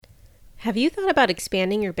Have you thought about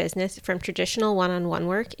expanding your business from traditional one on one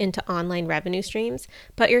work into online revenue streams,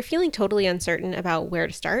 but you're feeling totally uncertain about where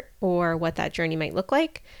to start or what that journey might look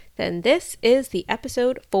like? Then this is the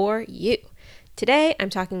episode for you. Today, I'm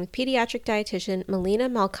talking with pediatric dietitian Malina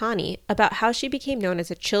Malkani about how she became known as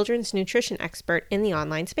a children's nutrition expert in the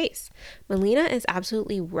online space. Malina is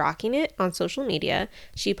absolutely rocking it on social media.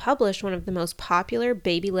 She published one of the most popular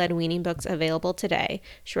baby-led weaning books available today.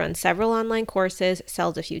 She runs several online courses,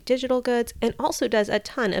 sells a few digital goods, and also does a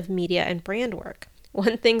ton of media and brand work.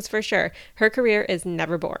 One thing's for sure, her career is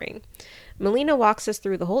never boring. Malina walks us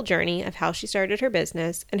through the whole journey of how she started her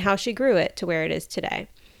business and how she grew it to where it is today.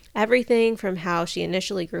 Everything from how she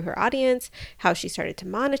initially grew her audience, how she started to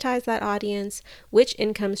monetize that audience, which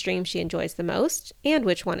income stream she enjoys the most, and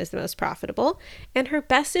which one is the most profitable, and her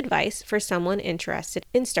best advice for someone interested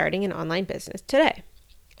in starting an online business today.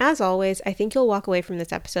 As always, I think you'll walk away from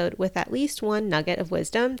this episode with at least one nugget of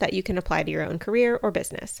wisdom that you can apply to your own career or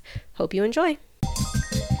business. Hope you enjoy.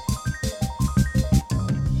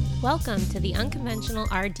 Welcome to the Unconventional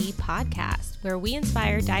RD podcast, where we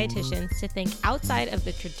inspire dietitians to think outside of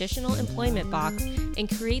the traditional employment box and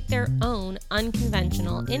create their own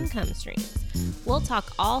unconventional income streams. We'll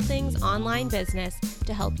talk all things online business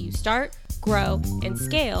to help you start, grow, and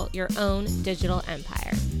scale your own digital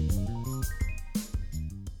empire.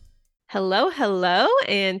 Hello,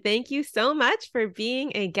 and thank you so much for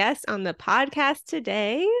being a guest on the podcast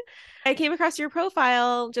today. I came across your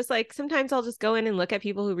profile, just like sometimes I'll just go in and look at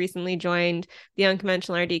people who recently joined the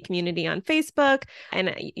Unconventional RD community on Facebook.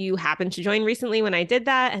 And you happened to join recently when I did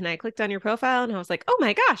that. And I clicked on your profile and I was like, oh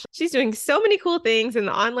my gosh, she's doing so many cool things in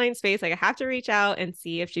the online space. Like I have to reach out and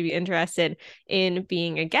see if she'd be interested in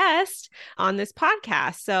being a guest on this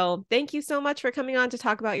podcast. So thank you so much for coming on to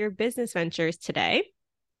talk about your business ventures today.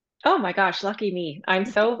 Oh my gosh, lucky me. I'm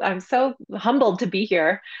so humbled to be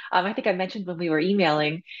here. I think I mentioned when we were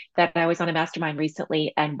emailing that I was on a mastermind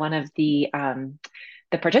recently, and one of the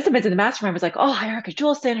participants in the mastermind was like, "Oh, Erica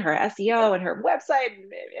Juleson, her SEO and her website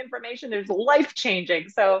information is life changing."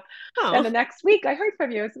 So then the Oh, next week I heard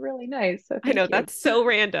from you. It's really nice. So I know thank you. that's so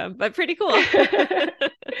random, but pretty cool.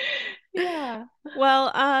 Yeah.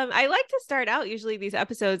 Well, I like to start out usually these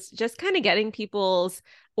episodes just kind of getting people's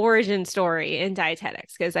origin story in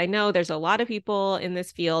dietetics, because I know there's a lot of people in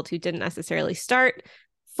this field who didn't necessarily start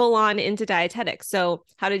full on into dietetics. So,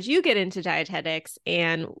 how did you get into dietetics?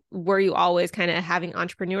 And were you always kind of having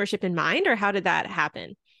entrepreneurship in mind, or how did that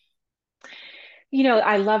happen?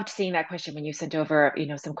 I loved seeing that question when you sent over,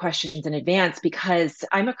 some questions in advance because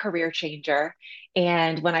I'm a career changer.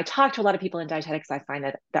 And when I talk to a lot of people in dietetics, I find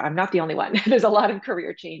that I'm not the only one. There's a lot of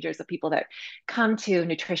career changers of people that come to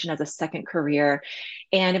nutrition as a second career.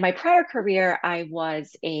 And in my prior career, I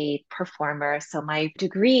was a performer. So my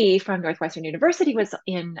degree from Northwestern University was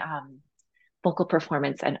in vocal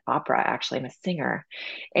performance and opera. Actually, I'm a singer.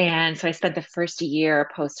 And so I spent the first year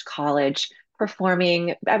post college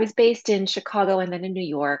performing. I was based in Chicago and then in New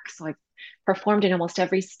York. So I've performed in almost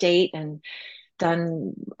every state and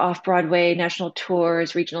done off Broadway, national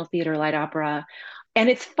tours, regional theater, light opera. And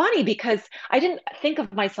it's funny because I didn't think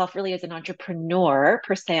of myself really as an entrepreneur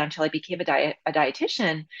per se until I became a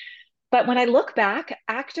dietitian. But when I look back,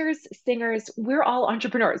 actors, singers, we're all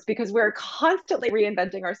entrepreneurs because we're constantly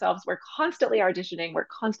reinventing ourselves. We're constantly auditioning. We're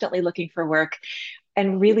constantly looking for work.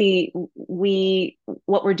 And really,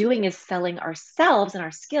 what we're doing is selling ourselves and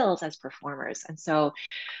our skills as performers. And so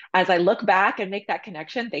as I look back and make that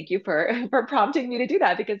connection, thank you for for prompting me to do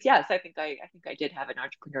that because yes, I think I did have an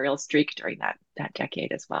entrepreneurial streak during that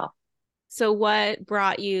decade as well. So, what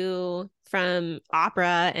brought you from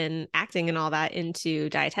opera and acting and all that into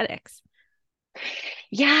dietetics?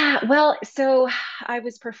 Yeah, well, so I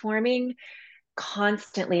was performing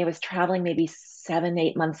constantly. I was traveling maybe 7,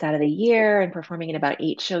 8 months out of the year and performing in about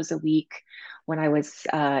 8 shows a week when I was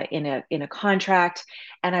in a contract.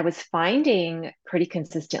 And I was finding pretty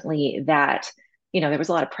consistently that there was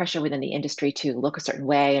a lot of pressure within the industry to look a certain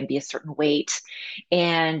way and be a certain weight.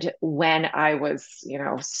 And when I was,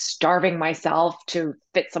 starving myself to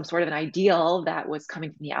fit some sort of an ideal that was coming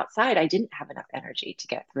from the outside, I didn't have enough energy to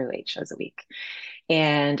get through 8 shows a week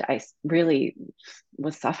and I really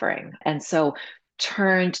was suffering. And so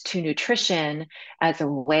turned to nutrition as a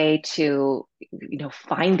way to,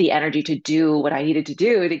 find the energy to do what I needed to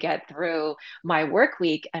do to get through my work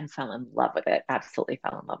week and fell in love with it. Absolutely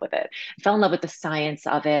fell in love with it. Fell in love with the science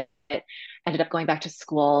of it. ended up going back to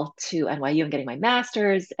school to NYU and getting my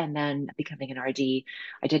master's and then becoming an RD.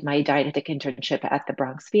 I did my dietetic internship at the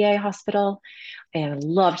Bronx VA hospital and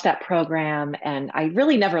loved that program. And I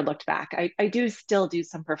really never looked back. I do still do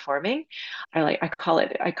some performing. I call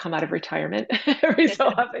it, I come out of retirement every so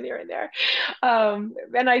often here and there.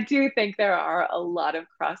 And I do think there are a lot of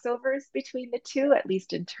crossovers between the two, at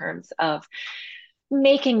least in terms of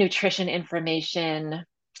making nutrition information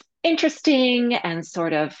interesting and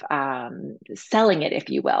sort of selling it, if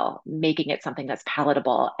you will, making it something that's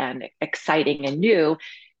palatable and exciting and new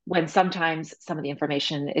when sometimes some of the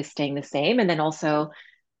information is staying the same. And then also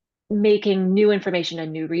making new information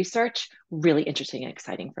and new research really interesting and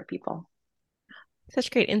exciting for people.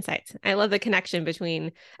 Such great insights. I love the connection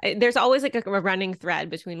between, there's always like a running thread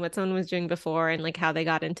between what someone was doing before and like how they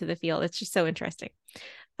got into the field. It's just so interesting.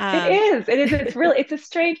 It Um, is. It is. It's really, it's a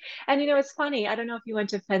strange, and it's funny. I don't know if you went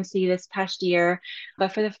to Fancy this past year,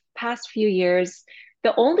 but for the past few years,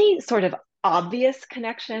 the only sort of obvious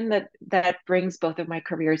connection that brings both of my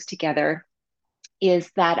careers together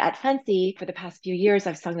is that at Fancy for the past few years,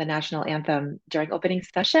 I've sung the national anthem during opening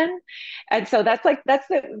session. And so that's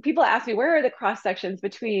the people ask me, where are the cross sections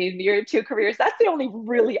between your two careers? That's the only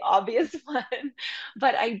really obvious one.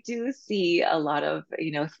 But I do see a lot of,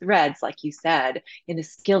 threads, like you said, in the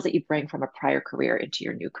skills that you bring from a prior career into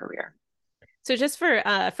your new career. so just for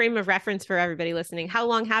a frame of reference for everybody listening, how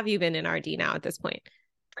long have you been in RD now at this point?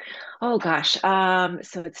 Oh gosh.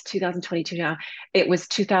 So it's 2022 now. It was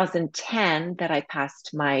 2010 that I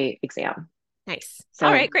passed my exam. Nice. All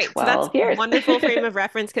So right, great. So that's 12 years. wonderful frame of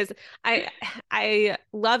reference because I I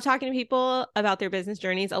love talking to people about their business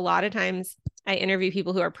journeys. A lot of times I interview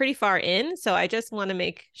people who are pretty far in, so I just want to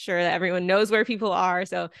make sure that everyone knows where people are.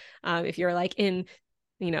 So if you're like in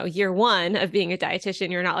year one of being a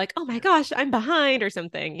dietitian, you're not like, oh my gosh, I'm behind or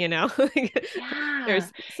something, Yeah.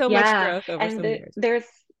 There's so much Yeah. growth over so And many years. there's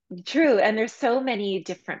true. And there's so many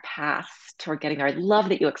different paths toward getting there. I love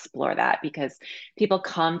that you explore that because people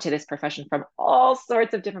come to this profession from all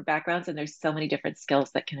sorts of different backgrounds, and there's so many different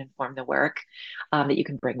skills that can inform the work that you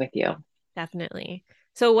can bring with you. Definitely.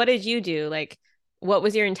 So what did you do? Like, what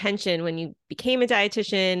was your intention when you became a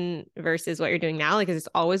dietitian versus what you're doing now? Like, is this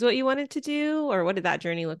always what you wanted to do, or what did that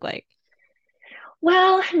journey look like?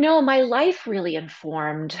 Well, no, my life really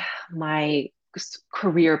informed my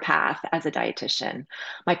career path as a dietitian,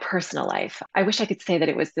 my personal life. I wish I could say that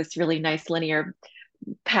it was this really nice linear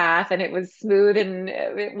path and it was smooth, and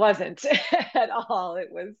it wasn't at all. It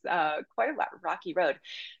was quite a rocky road.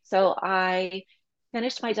 So I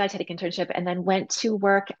finished my dietetic internship and then went to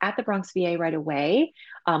work at the Bronx VA right away,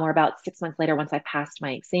 or about 6 months later once I passed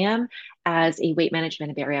my exam, as a weight management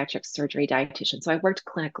and bariatric surgery dietitian. So I worked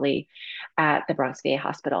clinically at the Bronx VA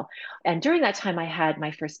hospital. And during that time, I had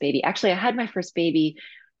my first baby. Actually, I had my first baby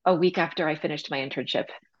a week after I finished my internship.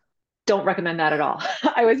 Don't recommend that at all.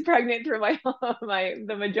 I was pregnant through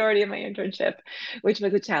the majority of my internship, which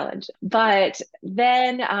was a challenge. But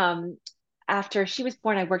then after she was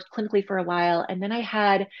born, I worked clinically for a while, and then I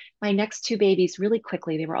had my next two babies really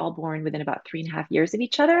quickly. They were all born within about 3.5 years of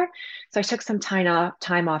each other. So I took some time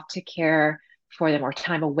off to care for them, or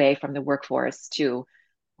time away from the workforce to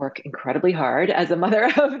work incredibly hard as a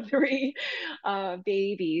mother of three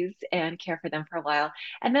babies and care for them for a while.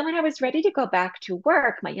 And then when I was ready to go back to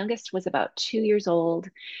work, my youngest was about 2 years old,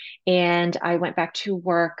 and I went back to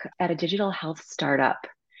work at a digital health startup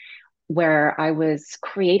where I was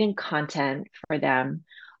creating content for them.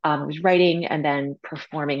 I was writing and then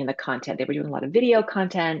performing in the content. They were doing a lot of video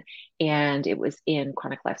content, and it was in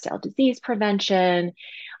chronic lifestyle disease prevention.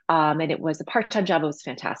 And it was a part-time job. It was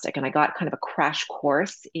fantastic. And I got kind of a crash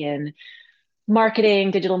course in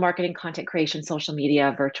marketing, digital marketing, content creation, social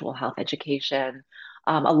media, virtual health education.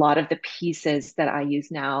 A lot of the pieces that I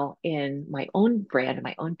use now in my own brand and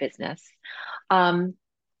my own business. Um,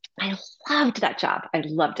 I loved that job. I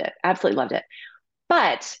loved it, absolutely loved it.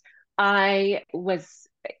 But I was,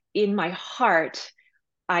 in my heart,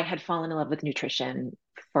 I had fallen in love with nutrition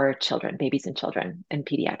for children, babies and children, and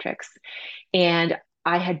pediatrics. And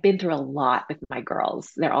I had been through a lot with my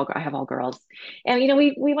girls. I have all girls. And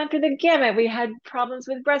we went through the gamut. We had problems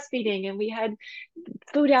with breastfeeding, and we had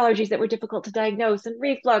food allergies that were difficult to diagnose, and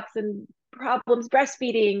reflux, and problems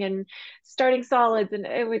breastfeeding, and starting solids, and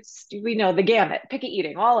it was, we know, the gamut, picky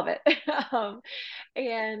eating, all of it.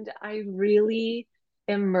 And I really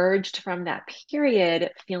emerged from that period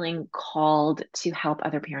feeling called to help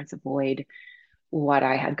other parents avoid what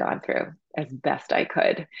I had gone through as best I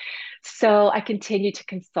could. So I continued to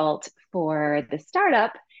consult for the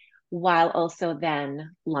startup while also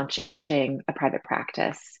then launching a private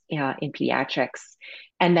practice in pediatrics,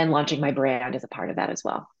 and then launching my brand as a part of that as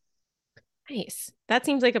well. Nice. That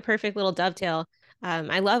seems like a perfect little dovetail.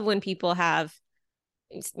 I love when people have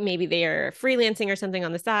maybe they are freelancing or something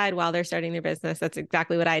on the side while they're starting their business. That's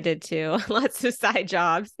exactly what I did too. Lots of side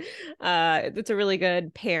jobs. It's a really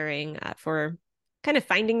good pairing for kind of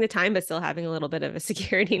finding the time, but still having a little bit of a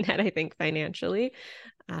security net, I think, financially.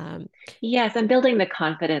 Um, Yes, and building the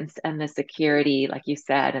confidence and the security, like you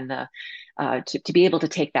said, and the to be able to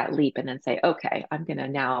take that leap and then say, okay, I'm going to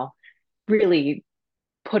now really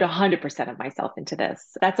put 100% of myself into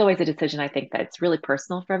this. That's always a decision I think that's really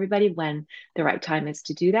personal for everybody when the right time is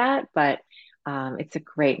to do that. But it's a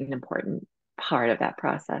great and important part of that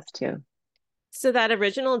process too. so that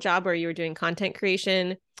original job where you were doing content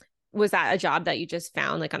creation, was that a job that you just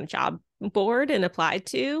found like on a job board and applied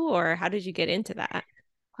to, or how did you get into that?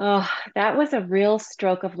 Oh, that was a real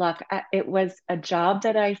stroke of luck. It was a job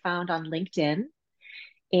that I found on LinkedIn,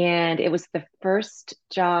 and it was the first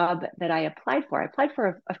job that I applied for. I applied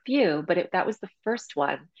for a few, but that was the first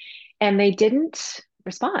one, and they didn't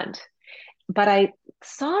respond. But I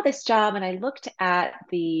saw this job and I looked at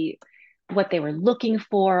the what they were looking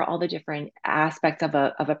for, all the different aspects of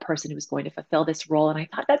a person who was going to fulfill this role, and I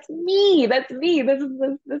thought, that's me, that's me. This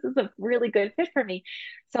is a really good fit for me.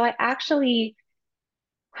 So I actually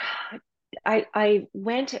I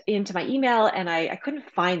went into my email and I couldn't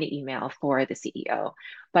find the email for the CEO,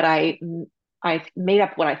 but I made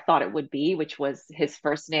up what I thought it would be, which was his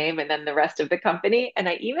first name and then the rest of the company. And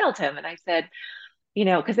I emailed him and I said,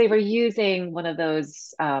 because they were using one of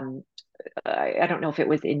those, I don't know if it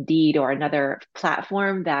was Indeed or another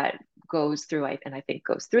platform that goes through, and I think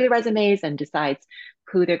goes through the resumes and decides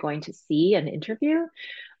who they're going to see and interview.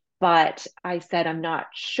 But I said, I'm not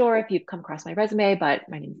sure if you've come across my resume, but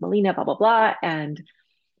my name's Malina, blah, blah, blah. And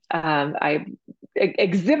I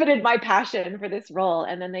exhibited my passion for this role.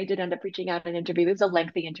 And then they did end up reaching out and interview. It was a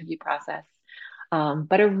lengthy interview process,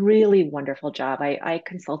 but a really wonderful job. I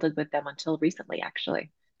consulted with them until recently,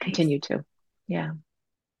 actually, Nice. continue to. Yeah.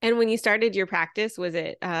 And when you started your practice, was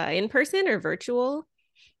it in person or virtual?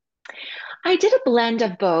 I did a blend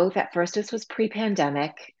of both. At first, this was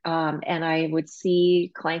pre-pandemic, and I would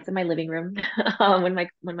see clients in my living room when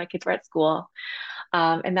my kids were at school,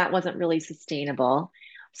 and that wasn't really sustainable.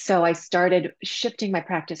 So I started shifting my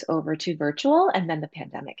practice over to virtual, and then the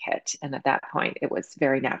pandemic hit, and at that point, it was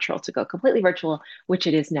very natural to go completely virtual, which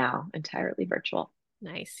it is now, entirely virtual.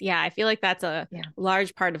 Nice. Yeah, I feel like that's a Yeah,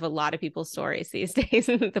 large part of a lot of people's stories these days,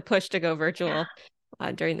 the push to go yeah, virtual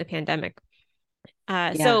during the pandemic.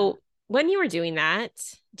 yeah. So when you were doing that,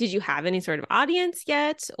 did you have any sort of audience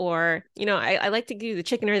yet? Or, I like to do the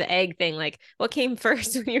chicken or the egg thing. Like, what came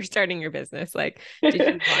first when you're starting your business? Like, did you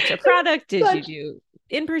launch a product? Did you Such do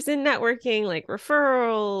in-person networking, like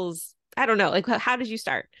referrals? I don't know. Like, how did you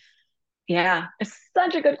start? Yeah, it's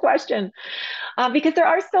such a good question, because there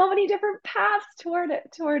are so many different paths toward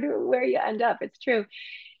where you end up. It's true.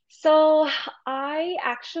 So I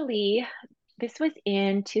actually, this was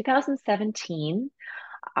in 2017.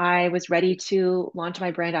 I was ready to launch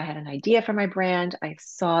my brand. I had an idea for my brand. I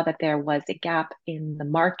saw that there was a gap in the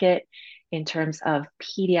market in terms of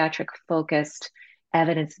pediatric focused,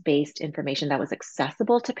 evidence-based information that was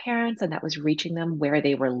accessible to parents and that was reaching them where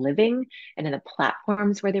they were living and in the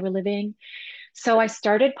platforms where they were living. So I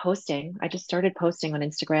started posting. I just started posting on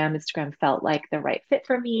Instagram. Instagram felt like the right fit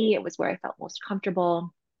for me. It was where I felt most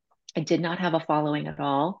comfortable. I did not have a following at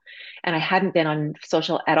all. And I hadn't been on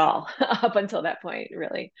social at all up until that point,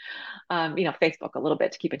 really. Facebook a little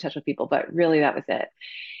bit to keep in touch with people, but really that was it.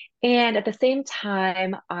 And at the same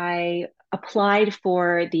time, I applied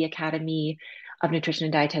for the Academy of Nutrition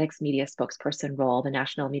and Dietetics media spokesperson role, the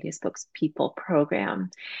National Media Spokespeople program,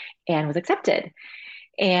 and was accepted.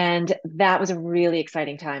 And that was a really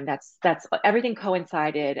exciting time. That's everything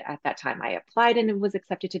coincided at that time. I applied and was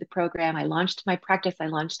accepted to the program. I launched my practice, I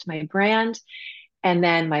launched my brand, and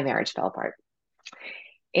then my marriage fell apart.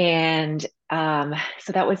 And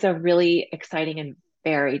so that was a really exciting and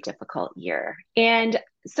very difficult year. And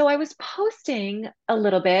so I was posting a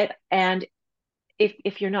little bit. And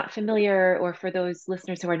if you're not familiar, or for those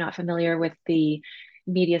listeners who are not familiar with the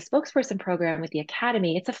media spokesperson program with the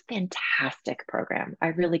Academy, it's a fantastic program. I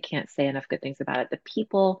really can't say enough good things about it. The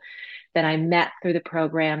people that I met through the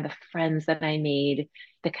program, the friends that I made,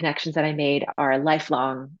 the connections that I made are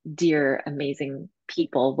lifelong, dear, amazing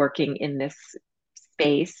people working in this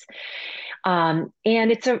space. And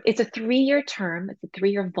it's a 3-year term. It's a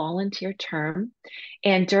 3-year volunteer term.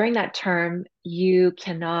 And during that term, you're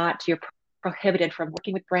prohibited from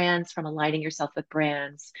working with brands, from aligning yourself with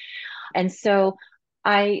brands. And so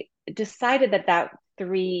I decided that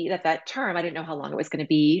term, I didn't know how long it was going to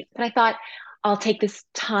be, but I thought I'll take this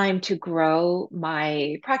time to grow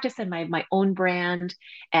my practice and my own brand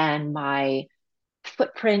and my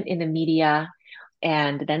footprint in the media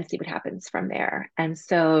and then see what happens from there. And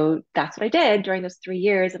so that's what I did during those 3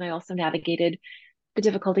 years. And I also navigated the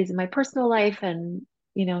difficulties in my personal life and,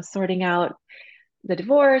 sorting out the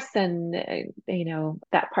divorce and,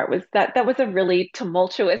 that part was that was a really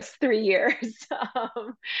tumultuous 3 years.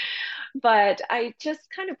 But I just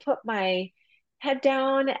kind of put my head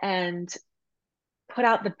down and put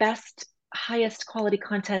out the best, highest quality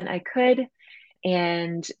content I could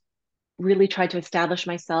and really tried to establish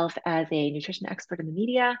myself as a nutrition expert in the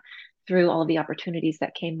media through all of the opportunities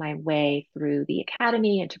that came my way through the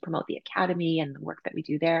academy and to promote the academy and the work that we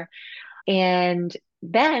do there. And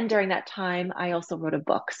then during that time, I also wrote a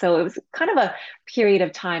book. So it was kind of a period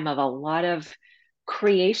of time of a lot of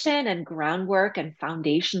creation and groundwork and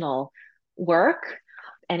foundational work.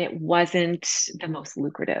 And it wasn't the most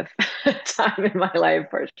lucrative time in my life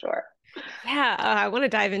for sure. Yeah, I want to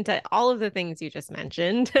dive into all of the things you just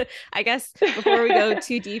mentioned. I guess before we go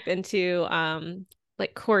too deep into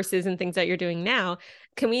like courses and things that you're doing now,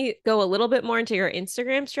 can we go a little bit more into your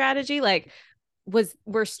Instagram strategy? Like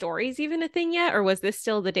were stories even a thing yet, or was this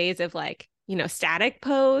still the days of like, static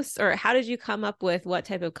posts, or how did you come up with what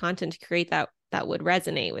type of content to create that would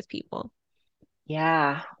resonate with people?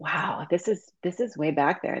 Yeah, wow. This is way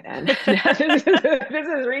back there then. This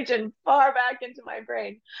is reaching far back into my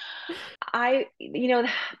brain.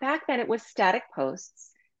 Back then it was static posts.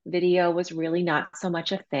 Video was really not so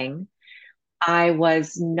much a thing. I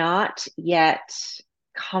was not yet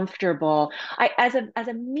comfortable. As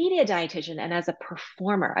a media dietitian and as a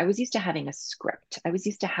performer, I was used to having a script. I was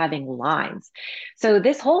used to having lines. So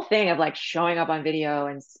this whole thing of like showing up on video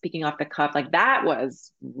and speaking off the cuff, like that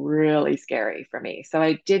was really scary for me. So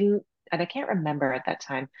I didn't, and I can't remember at that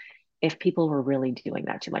time if people were really doing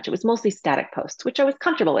that too much. It was mostly static posts, which I was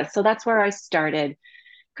comfortable with. So that's where I started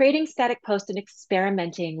creating static posts and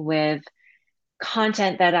experimenting with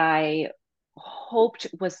content that I hoped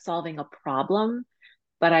was solving a problem,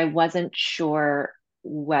 but I wasn't sure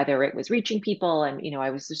whether it was reaching people. And, I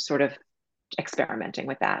was just sort of experimenting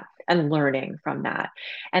with that and learning from that.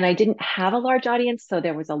 And I didn't have a large audience, so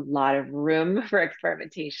there was a lot of room for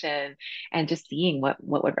experimentation and just seeing what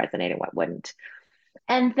would resonate and what wouldn't.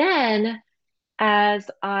 And then as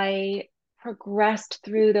I progressed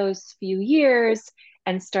through those few years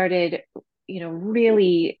and started,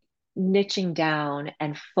 really niching down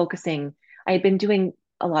and focusing, I had been doing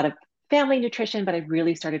a lot of family nutrition, but I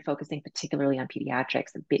really started focusing particularly on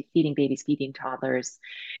pediatrics and feeding babies, feeding toddlers.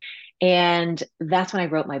 And that's when I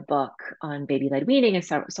wrote my book on baby led weaning. And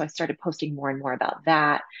so I started posting more and more about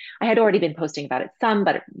that. I had already been posting about it some,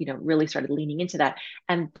 but really started leaning into that.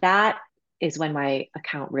 And that is when my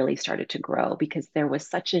account really started to grow because there was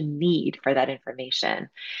such a need for that information.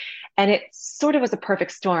 And it sort of was a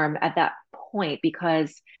perfect storm at that point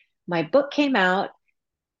because my book came out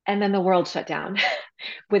and then the world shut down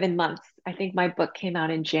within months. I think my book came out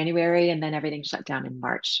in January and then everything shut down in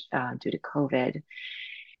March due to COVID.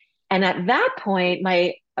 And at that point,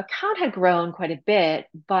 my account had grown quite a bit,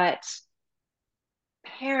 but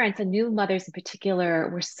parents and new mothers in particular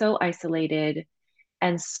were so isolated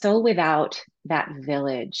and so without that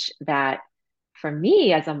village that for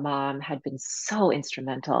me as a mom had been so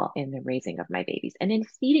instrumental in the raising of my babies and in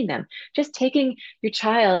feeding them. Just taking your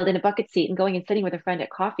child in a bucket seat and going and sitting with a friend at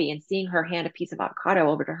coffee and seeing her hand a piece of avocado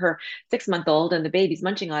over to her 6-month-old and the baby's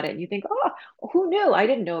munching on it. And you think, oh, who knew? I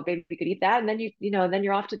didn't know a baby could eat that. And then then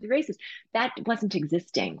you're off to the races. That wasn't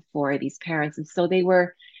existing for these parents. And so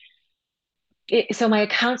so my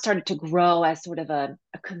account started to grow as sort of a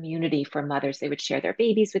community for mothers. They would share their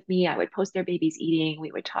babies with me. I would post their babies eating.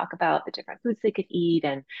 We would talk about the different foods they could eat.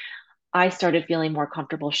 And I started feeling more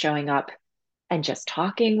comfortable showing up and just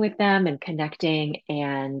talking with them and connecting.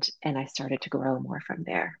 And I started to grow more from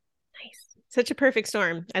there. Nice. Such a perfect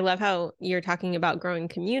storm. I love how you're talking about growing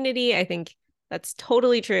community. I think that's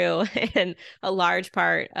totally true and a large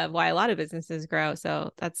part of why a lot of businesses grow.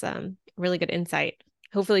 So that's really good insight.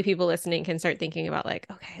 Hopefully people listening can start thinking about like,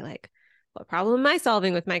 okay, like what problem am I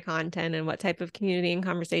solving with my content and what type of community and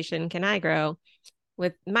conversation can I grow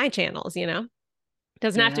with my channels?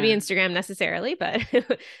 Doesn't have to be Yeah, Instagram necessarily, but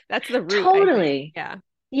that's the root, I think. totally. Yeah.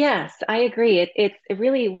 Yes, I agree. It's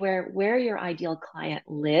really where your ideal client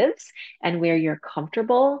lives and where you're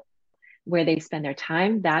comfortable, where they spend their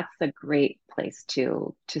time. That's a great place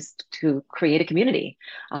to create a community,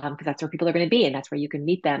 because that's where people are going to be, and that's where you can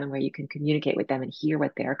meet them and where you can communicate with them and hear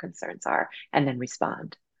what their concerns are, and then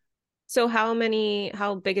respond. So how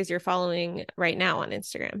big is your following right now on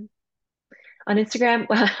Instagram? On Instagram,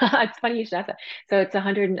 well, it's funny you should ask that. So it's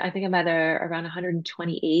 100, I think I'm at around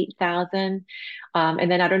 128,000.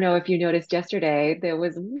 And then I don't know if you noticed yesterday, there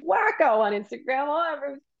was wacko on Instagram.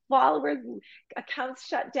 Oh, followers, accounts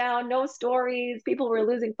shut down, no stories. People were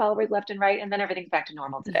losing followers left and right. And then everything's back to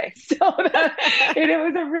normal today. So it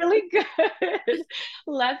was a really good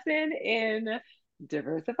lesson in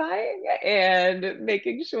diversifying and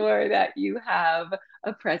making sure that you have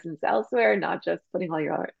a presence elsewhere, not just putting all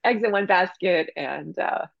your eggs in one basket. And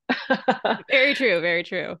Very true, very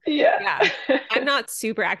true. yeah. Yeah. I'm not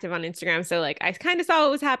super active on Instagram, so like I kind of saw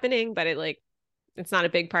what was happening, but it's not a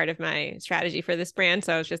big part of my strategy for this brand.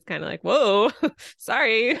 So I was just kind of like, whoa,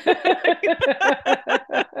 sorry. But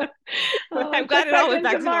I'm glad Check it all back went in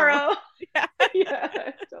back to normal. tomorrow. Yeah.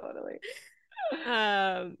 Yeah, totally.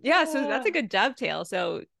 Yeah, so that's a good dovetail.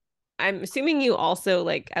 So I'm assuming you also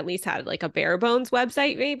like at least had like a bare bones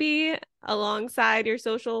website maybe alongside your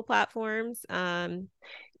social platforms. Yeah.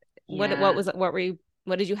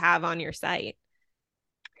 What did you have on your site?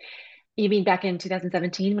 You mean back in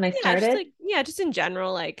 2017 when I Yeah, just started? like yeah, just in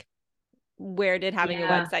general, like where did having a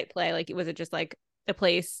Yeah. website play? Like was it just like a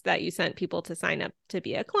place that you sent people to sign up to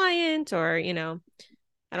be a client or,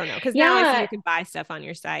 I don't know. Because now I see Yeah. you can buy stuff on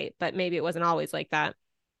your site, but maybe it wasn't always like that.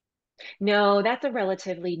 No, that's a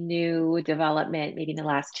relatively new development, maybe in the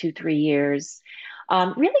last 2, 3 years.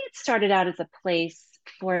 Really, it started out as a place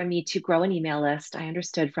for me to grow an email list. I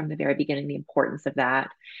understood from the very beginning the importance of that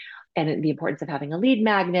and the importance of having a lead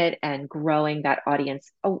magnet and growing that audience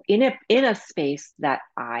in a space that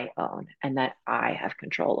I own and that I have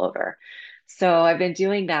control over. So I've been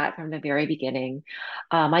doing that from the very beginning.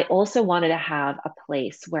 I also wanted to have a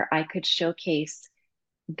place where I could showcase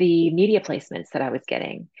the media placements that I was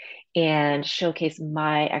getting and showcase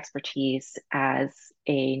my expertise as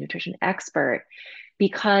a nutrition expert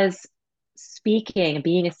because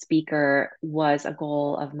being a speaker was a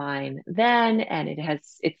goal of mine then, and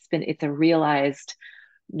it's a realized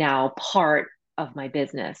now part of my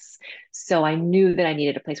business. So I knew that I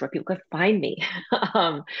needed a place where people could find me.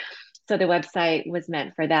 um, so the website was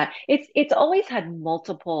meant for that. It's always had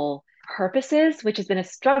multiple purposes, which has been a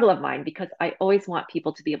struggle of mine because I always want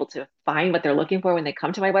people to be able to find what they're looking for when they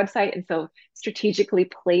come to my website. And so strategically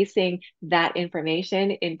placing that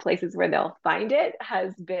information in places where they'll find it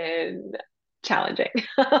has been challenging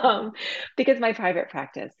because my private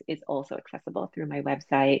practice is also accessible through my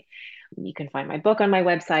website. You can find my book on my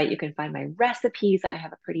website. You can find my recipes. I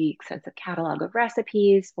have a pretty extensive catalog of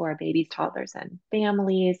recipes for babies, toddlers, and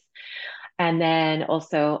families, and then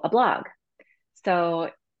also a blog.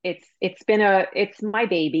 So it's my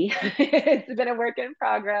baby. It's been a work in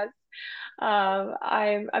progress.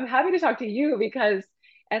 I'm happy to talk to you because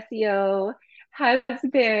SEO has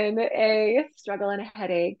been a struggle and a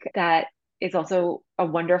headache that is also a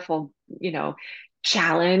wonderful,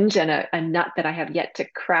 challenge and a nut that I have yet to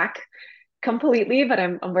crack completely, but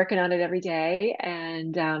I'm working on it every day.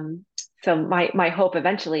 And so my hope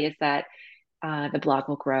eventually is that the blog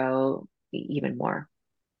will grow even more.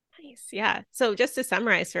 Nice. Yeah. So just to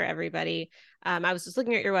summarize for everybody, I was just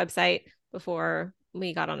looking at your website before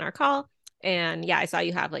we got on our call. And yeah, I saw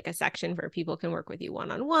you have like a section where people can work with you one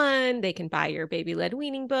on one. They can buy your baby led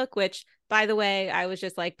weaning book, which by the way, I was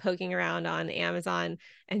just like poking around on Amazon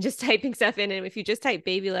and just typing stuff in. And if you just type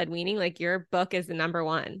baby led weaning, like your book is the number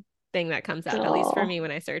one thing that comes up, at least for Oh, me when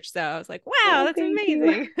I search. So I was like, wow, oh, that's thank you.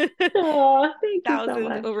 amazing. Oh, thank you so Thousand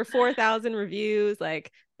much. over 4,000 reviews,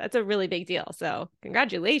 like that's a really big deal, so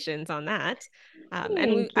congratulations on that. And Thank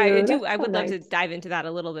you. That's I so would love to nice. dive into that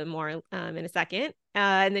a little bit more in a second.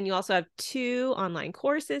 And then you also have two online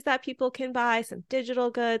courses that people can buy, some digital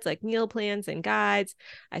goods like meal plans and guides.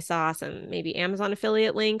 I saw some maybe Amazon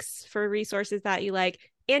affiliate links for resources that you like,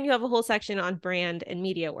 and you have a whole section on brand and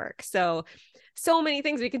media work. So many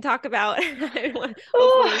things we can talk about. Hopefully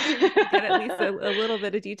we can get at least Oh. a little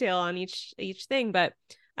bit of detail on each thing. But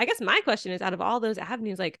I guess my question is, out of all those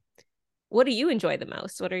avenues, like what do you enjoy the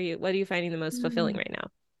most? What are you finding the most fulfilling Hmm. right now?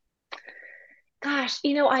 Gosh,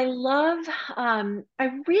 I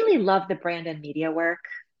really love the brand and media work.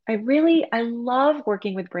 I love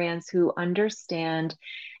working with brands who understand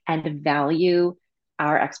and value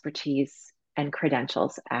our expertise and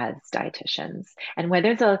credentials as dietitians. And when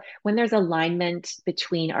there's alignment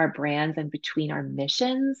between our brands and between our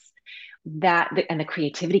missions, and the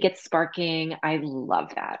creativity gets sparking, I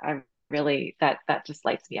love that. I really that just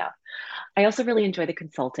lights me up. I also really enjoy the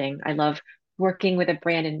consulting. I love working with a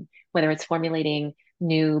brand and whether it's formulating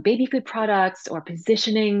new baby food products or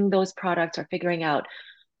positioning those products or figuring out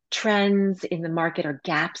trends in the market or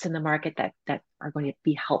gaps in the market that are going to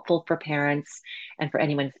be helpful for parents and for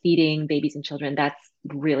anyone feeding babies and children. That's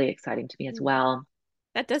really exciting to me as Mm. well.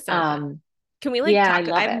 That does sound fun. Um, Can we like yeah, I talk?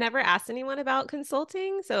 love I've it. never asked anyone about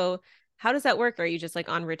consulting. So how does that work? Are you just like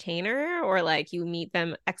on retainer or like you meet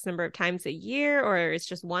them X number of times a year or it's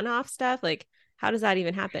just one-off stuff? Like how does that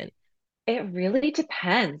even happen? It really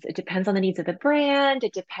depends. It depends on the needs of the brand.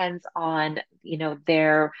 It depends on,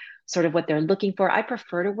 their sort of what they're looking for. I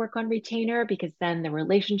prefer to work on retainer because then the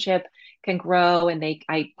relationship can grow and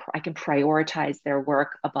I can prioritize their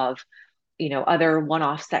work above, other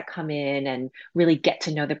one-offs that come in and really get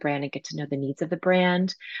to know the brand and get to know the needs of the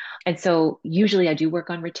brand. And so usually I do work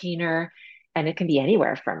on retainer and it can be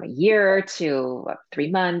anywhere from a year to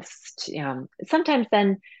 3 months to, sometimes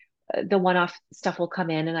then the one-off stuff will come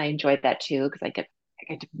in and I enjoyed that too because I get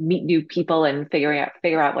to meet new people and figure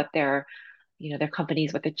out what their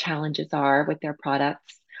companies, what the challenges are with their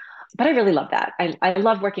products. But I really love that. I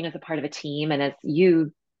love working as a part of a team. And as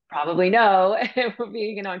you probably know,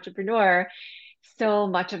 being an entrepreneur, so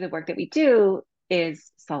much of the work that we do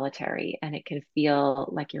is solitary and it can feel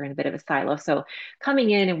like you're in a bit of a silo. So coming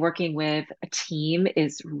in and working with a team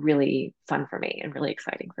is really fun for me and really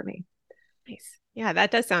exciting for me. Nice. Yeah,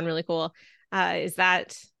 that does sound really cool. Is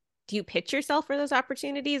that, do you pitch yourself for those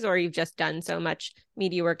opportunities or you've just done so much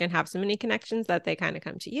media work and have so many connections that they kind of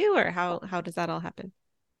come to you or how does that all happen?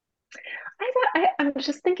 I'm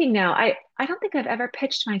just thinking now, I don't think I've ever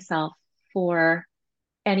pitched myself for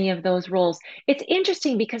any of those roles. It's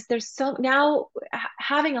interesting because there's so now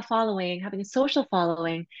having a following, having a social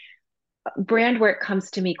following, brand work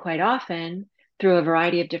comes to me quite often through a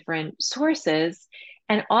variety of different sources.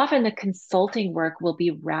 And often the consulting work will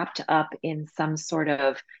be wrapped up in some sort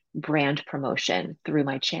of brand promotion through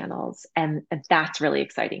my channels. And that's really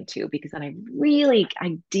exciting too, because then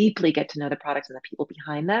I deeply get to know the products and the people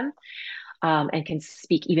behind them, and can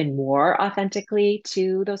speak even more authentically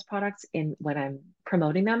to those products in when I'm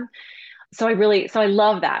promoting them. So I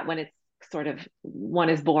love that when it's sort of one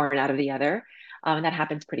is born out of the other, and that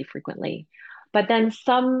happens pretty frequently. But then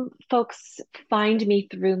some folks find me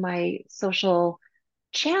through my social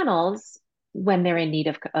channels when they're in need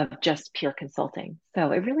of just pure consulting.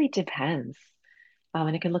 So it really depends,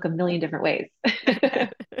 and it can look a million different ways.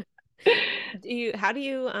 How do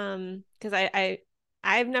you because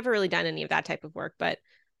I've never really done any of that type of work, but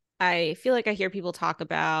I feel like I hear people talk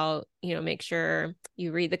about, make sure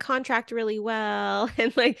you read the contract really well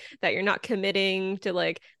and like that you're not committing to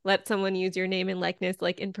like let someone use your name and likeness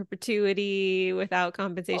like in perpetuity without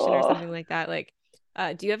compensation or Oh, something like that. Like,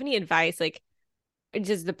 do you have any advice? Like,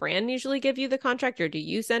 does the brand usually give you the contract or do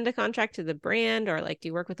you send a contract to the brand or like do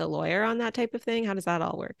you work with a lawyer on that type of thing? How does that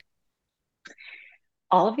all work?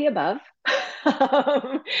 all of the above.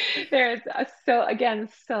 um, there's so again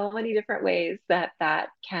so many different ways that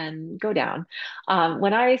can go down.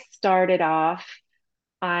 When I started off,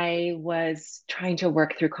 I was trying to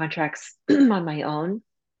work through contracts on my own,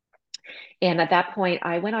 and at that point,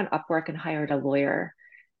 I went on Upwork and hired a lawyer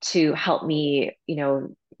to help me,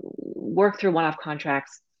 work through one-off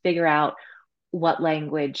contracts, figure out what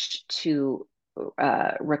language to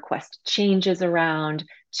request changes around,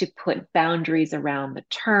 to put boundaries around the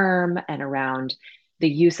term and around the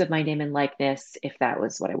use of my name and likeness, if that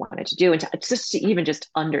was what I wanted to do, and to even just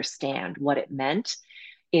understand what it meant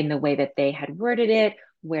in the way that they had worded it,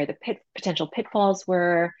 where the potential pitfalls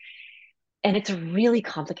were. And it's really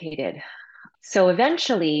complicated. So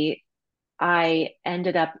eventually, I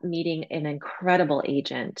ended up meeting an incredible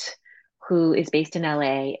agent who is based in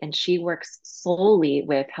LA, and she works solely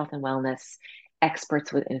with health and wellness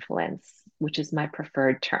experts with influence, which is my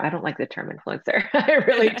preferred term. I don't like the term influencer. I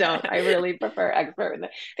really don't. I really prefer expert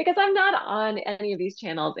because I'm not on any of these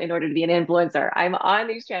channels in order to be an influencer. I'm on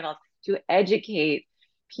these channels to educate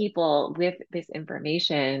people with this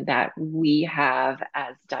information that we have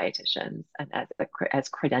as dietitians and as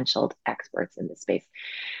credentialed experts in this space.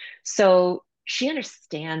 So she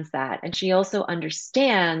understands that. And she also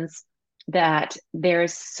understands that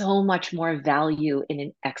there's so much more value in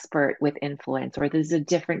an expert with influence, or there's a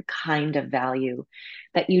different kind of value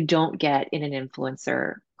that you don't get in an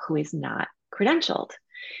influencer who is not credentialed.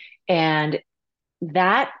 And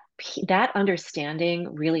that that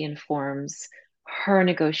understanding really informs her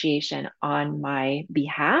negotiation on my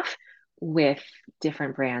behalf with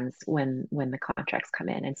different brands when the contracts come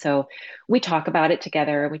in. And so we talk about it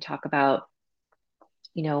together. We talk about,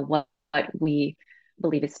 what we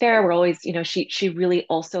believe is fair. We're always, she really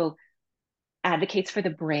also advocates for the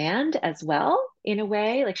brand as well in a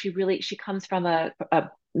way. Like she comes from a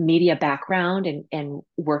media background and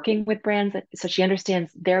working with brands. So she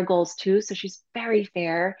understands their goals too. So she's very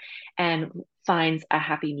fair and finds a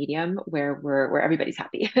happy medium where everybody's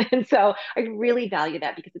happy. And so I really value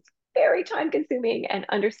that because it's very time consuming, and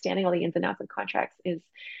understanding all the ins and outs of contracts is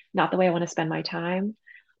not the way I want to spend my time.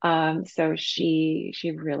 So she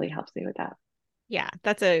really helps me with that. Yeah,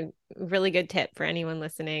 that's a really good tip for anyone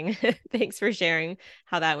listening. Thanks for sharing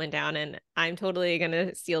how that went down. And I'm totally going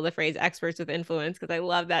to steal the phrase experts with influence because I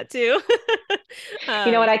love that too.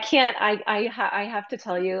 You know what? um, I can't. I have to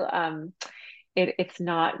tell you. It's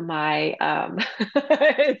not my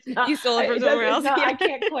it's not you stole it from it does somewhere it's else. not Yeah. I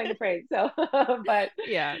can't coin the phrase, so but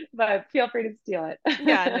Yeah. feel free to steal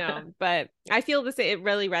Yeah, it. no, but I feel this, it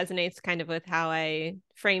really resonates kind of with how I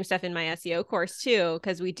frame stuff in my SEO course too,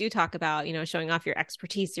 because we do talk about, showing off your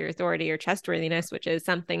expertise, your authority, your trustworthiness, which is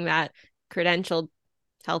something that credentialed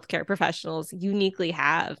healthcare professionals uniquely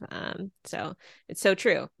have. So it's so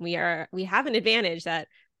true. We have an advantage that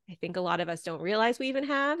I think a lot of us don't realize we even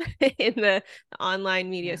have in the online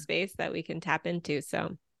media Yeah. space that we can tap into.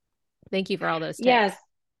 So thank you for all those Yes. tips.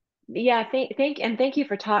 Yeah, thank you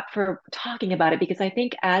for talking about it, because I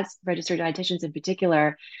think as registered dietitians in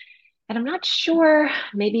particular, and I'm not sure,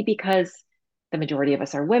 maybe because the majority of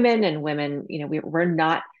us are women, and women, we're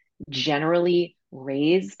not generally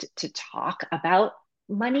raised to talk about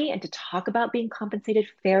money and to talk about being compensated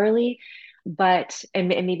fairly. And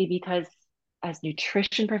maybe because as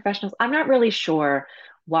nutrition professionals, I'm not really sure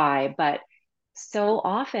why, but so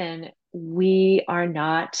often we are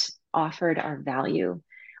not offered our value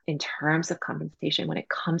in terms of compensation when it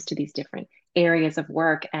comes to these different areas of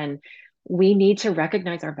work. And we need to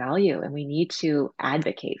recognize our value, and we need to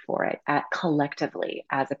advocate for it collectively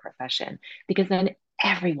as a profession, because then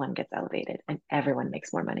everyone gets elevated and everyone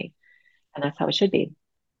makes more money. And that's how it should be.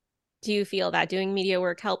 Do you feel that doing media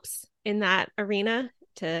work helps in that arena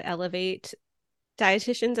to elevate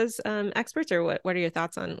dietitians as experts, or what are your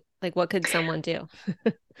thoughts on like what could someone do?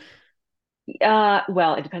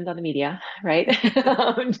 Well, it depends on the media, right?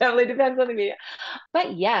 Definitely depends on the media.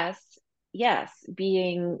 But yes,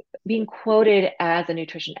 being quoted as a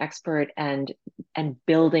nutrition expert and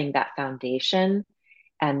building that foundation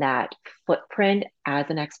and that footprint as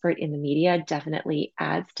an expert in the media definitely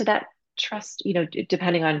adds to that trust,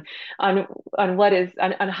 depending on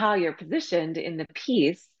on how you're positioned in the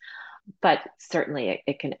piece. But certainly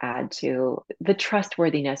it can add to the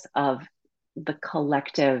trustworthiness of the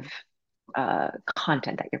collective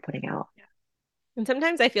content that you're putting out. And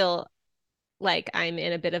sometimes I feel like I'm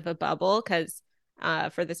in a bit of a bubble because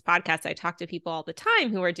for this podcast, I talk to people all the time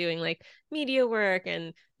who are doing like media work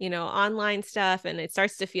and, online stuff. And it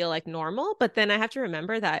starts to feel like normal. But then I have to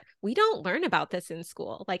remember that we don't learn about this in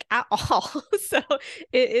school, like at all. So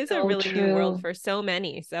it is a So really new world true. for so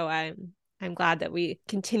many. So I'm glad that we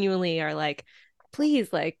continually are like,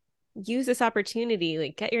 please, like, use this opportunity,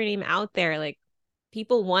 like, get your name out there. Like,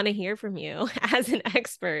 people want to hear from you as an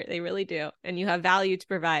expert. They really do. And you have value to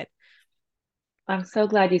provide. I'm so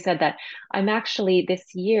glad you said that. I'm actually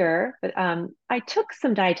this year, but I took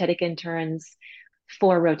some dietetic interns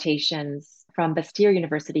for rotations from Bastyr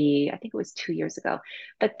University. I think it was 2 years ago.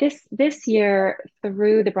 But this year,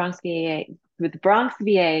 through the Bronx VA, with the Bronx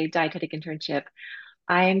VA dietetic internship,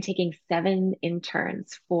 I am taking 7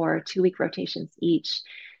 interns for 2-week rotations each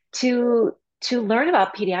to learn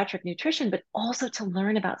about pediatric nutrition, but also to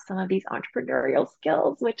learn about some of these entrepreneurial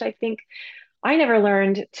skills, which I think I never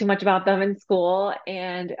learned too much about them in school.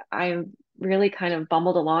 And I really kind of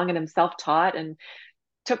bumbled along and am self-taught and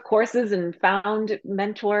took courses and found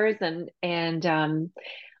mentors, and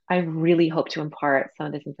I really hope to impart some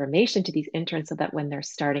of this information to these interns so that when they're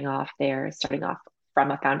starting off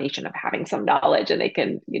from a foundation of having some knowledge, and they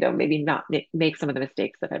can, maybe not make some of the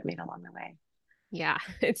mistakes that I've made along the way. Yeah,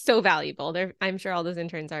 it's so valuable. I'm sure all those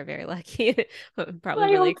interns are very lucky. Probably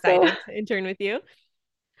I really hope so. excited to intern with you.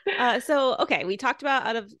 So okay, we talked about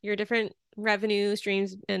out of your different revenue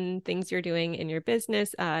streams and things you're doing in your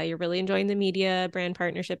business. You're really enjoying the media, brand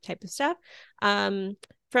partnership type of stuff. Um,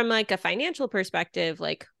 from like a financial perspective,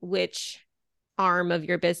 like which arm of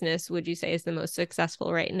your business would you say is the most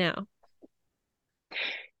successful right now?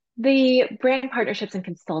 The brand partnerships and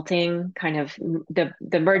consulting, kind of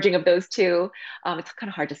the merging of those two, it's kind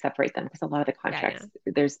of hard to separate them because a lot of the Yeah, yeah.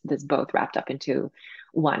 contracts, there's both wrapped up into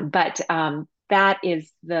one. But that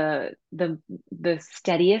is the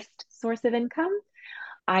steadiest source of income.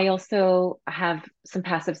 I also have some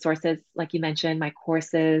passive sources, like you mentioned, my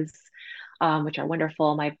courses, which are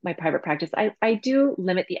wonderful. My private practice. I do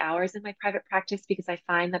limit the hours in my private practice because I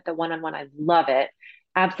find that the one-on-one, I love it,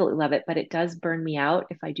 absolutely love it, but it does burn me out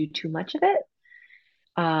if I do too much of it.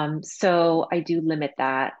 So I do limit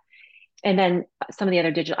that. And then some of the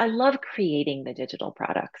other digital, I love creating the digital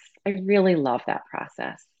products. I really love that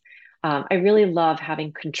process. I really love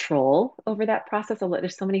having control over that process.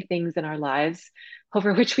 There's so many things in our lives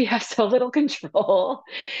over which we have so little control.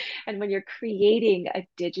 And when you're creating a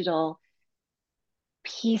digital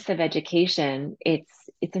piece of education, it's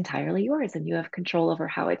entirely yours, and you have control over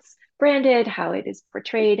how it's branded, how it is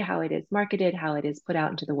portrayed, how it is marketed, how it is put out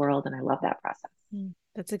into the world. And I love that process.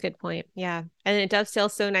 That's a good point. Yeah. And it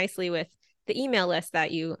dovetails so nicely with the email list that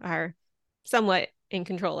you are somewhat in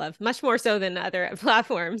control of, much more so than other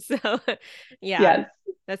platforms. So, yeah, Yes.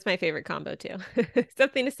 that's my favorite combo too.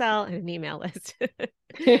 Something to sell and an email list.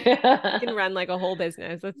 Can run like a whole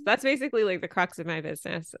business. That's basically like the crux of my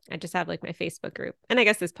business. I just have like my Facebook group and I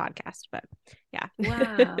guess this podcast, but yeah.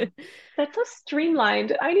 Wow. That's so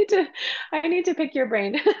streamlined. I need to pick your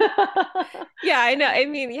brain. Yeah, I know. I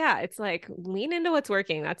mean, yeah, it's like lean into what's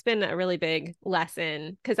working. That's been a really big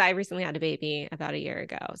lesson because I recently had a baby about a year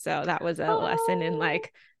ago. So that was a lesson in Oh,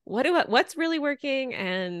 like what's really working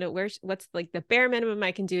and what's like the bare minimum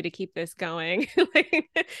I can do to keep this going like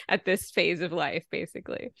at this phase of life,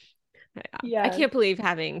 basically. Yeah. I yes. can't believe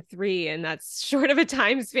having three and that's short of a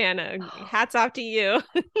time span. Hats off to you.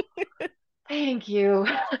 Thank you.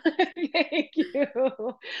 Thank you.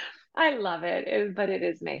 I love but it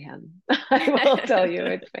is mayhem. I will tell you,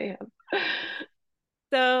 it's mayhem.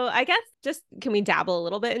 So I guess just can we dabble a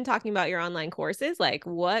little bit in talking about your online courses? Like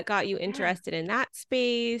what got you Yeah. interested in that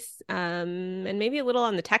space? And maybe a little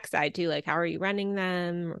on the tech side too, like how are you running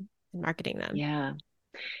them, marketing them? Yeah,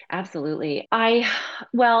 absolutely.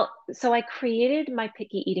 So I created my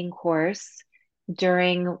picky eating course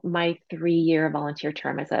during my 3-year volunteer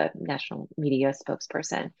term as a national media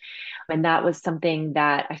spokesperson. And that was something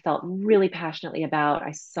that I felt really passionately about.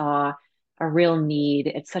 I saw a real need.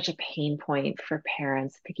 It's such a pain point for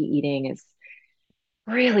parents. Picky eating is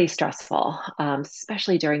really stressful,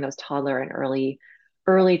 especially during those toddler and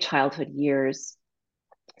early childhood years.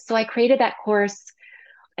 So I created that course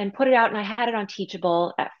and put it out, and I had it on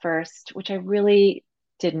Teachable at first, which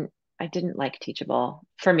didn't I didn't like Teachable.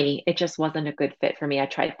 For me, it just wasn't a good fit for me. I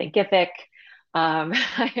tried Thinkific.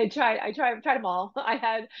 I tried them all.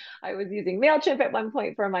 I was using MailChimp at one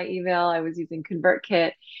point for my email. I was using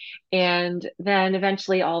ConvertKit. And then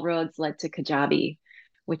eventually all roads led to Kajabi,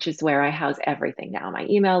 which is where I house everything now, my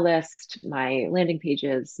email list, my landing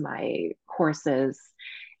pages, my courses,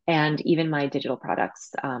 and even my digital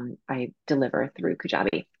products. I deliver through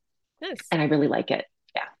Kajabi, Nice. and I really like it.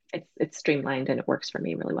 Yeah, it's streamlined and it works for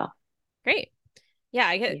me really well. Great. Yeah,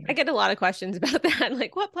 I Yeah. get a lot of questions about that.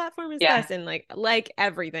 Like, what platform is Yeah, this? And like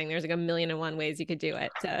everything, there's like a million and one ways you could do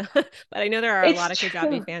it. So, but I know there are a lot it's of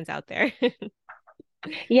Kajabi true. fans out there.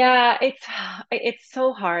 Yeah, it's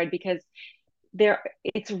so hard because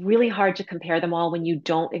it's really hard to compare them all when you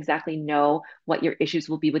don't exactly know what your issues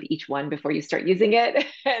will be with each one before you start using it.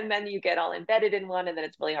 And then you get all embedded in one and then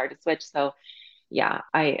it's really hard to switch. So yeah,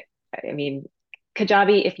 I mean,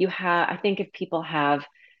 Kajabi, I think if people have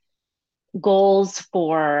goals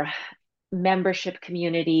for membership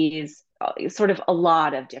communities, sort of a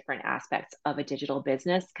lot of different aspects of a digital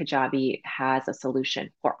business, Kajabi has a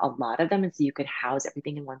solution for a lot of them. And so you could house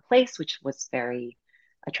everything in one place, which was very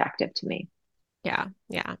attractive to me. Yeah,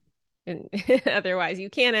 yeah. And otherwise, you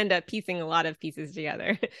can end up piecing a lot of pieces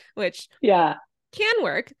together, which Yeah. can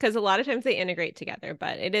work because a lot of times they integrate together,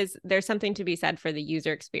 but there's something to be said for the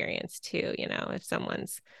user experience too. You know, if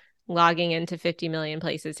someone's logging into 50 million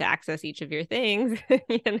places to access each of your things,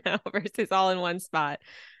 versus all in one spot.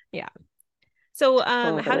 Yeah. So,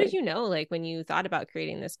 how did Totally. you know, like when you thought about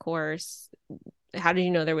creating this course, how did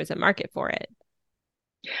you know there was a market for it?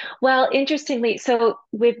 Well, interestingly, so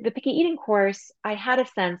with the picky eating course, I had a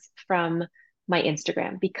sense from my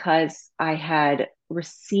Instagram because I had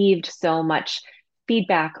received so much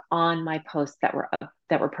feedback on my posts that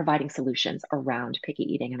were providing solutions around picky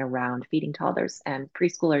eating and around feeding toddlers and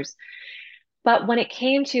preschoolers. But when it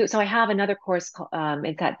came to, so I have another course called,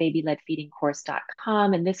 it's at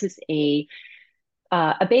babyledfeedingcourse.com, and this is a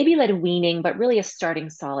baby-led weaning, but really a starting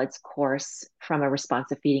solids course from a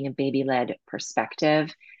responsive feeding and baby-led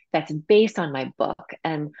perspective that's based on my book.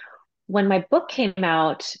 And when my book came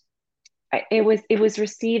out, it was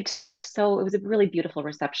received so it was a really beautiful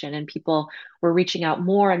reception, and people were reaching out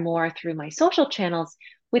more and more through my social channels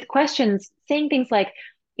with questions, saying things like,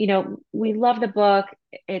 we love the book,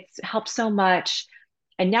 it's helped so much,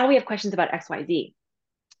 and now we have questions about XYZ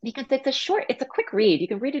because it's a quick read. You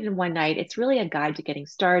can read it in one night. It's really a guide to getting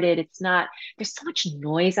started. It's not, there's so much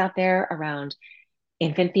noise out there around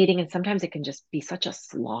infant feeding, and sometimes it can just be such a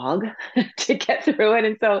slog to get through it.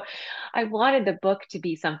 And so I wanted the book to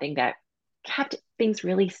be something that kept things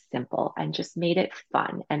really simple and just made it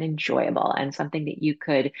fun and enjoyable and something that you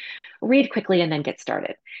could read quickly and then get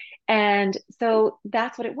started. And so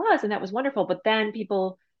that's what it was, and that was wonderful. But then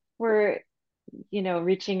people were,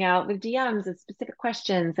 reaching out with DMs and specific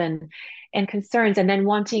questions and concerns, and then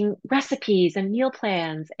wanting recipes and meal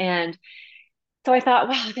plans. And so I thought,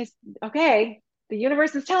 wow, this okay, the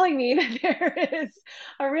universe is telling me that there is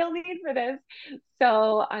a real need for this.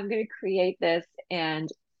 So I'm going to create this. And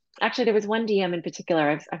actually, there was one DM in particular.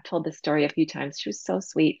 I've told this story a few times. She was so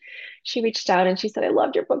sweet. She reached out and she said, "I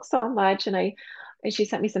loved your book so much." And she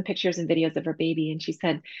sent me some pictures and videos of her baby. And she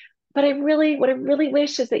said, "But what I really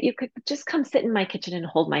wish is that you could just come sit in my kitchen and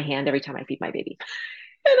hold my hand every time I feed my baby."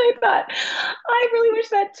 And I thought, I really wish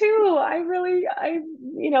that too.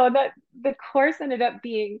 That the course ended up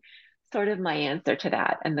being sort of my answer to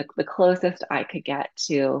that, and the closest I could get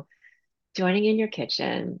to joining in your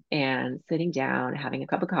kitchen and sitting down, having a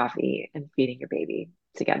cup of coffee and feeding your baby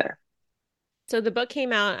together. So the book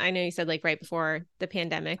came out, I know you said like right before the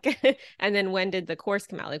pandemic. And then when did the course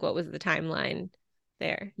come out? Like what was the timeline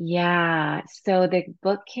there? Yeah. So the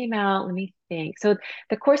book came out, let me think. So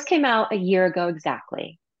the course came out a year ago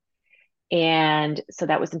exactly. And so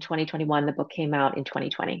that was in 2021. The book came out in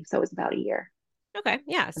 2020. So it was about a year, Okay.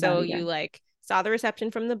 Yeah. about So a you year. like saw the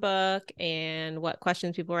reception from the book and what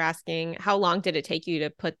questions people were asking. How long did it take you to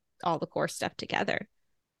put all the course stuff together?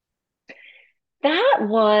 That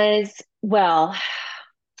was, well,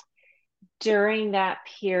 during that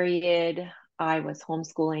period, I was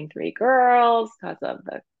homeschooling three girls because of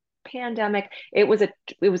the pandemic. It was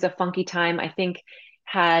a funky time. I think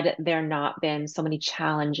had there not been so many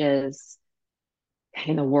challenges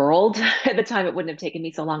in the world at the time, it wouldn't have taken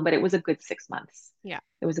me so long, but it was a good 6 months. Yeah.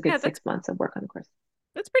 It was a Yeah, good 6 months of work on the course.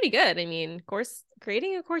 that's pretty good. I mean, course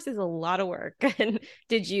creating a course is a lot of work. And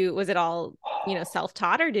was it all,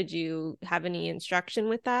 self-taught or did you have any instruction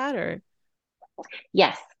with that or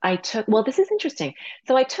Yes, well, this is interesting.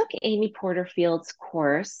 So I took Amy Porterfield's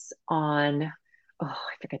course on, I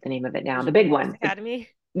forget the name of it now, the Digital big Course one. Academy?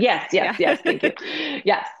 Yes, yes, Yeah. yes. Thank you.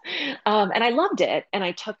 Yes. And I loved it. And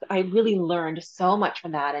I really learned so much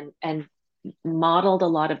from that and modeled a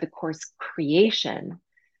lot of the course creation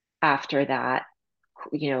after that,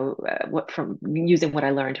 what from using what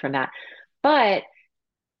I learned from that. But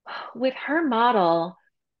with her model,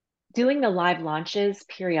 doing the live launches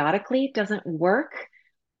periodically doesn't work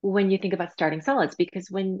when you think about starting solids, because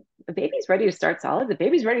when the baby's ready to start solids, the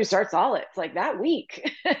baby's ready to start solids like that week.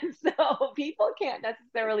 So people can't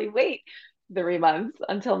necessarily wait 3 months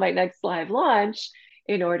until my next live launch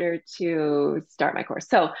in order to start my course.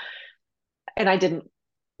 So, and I didn't,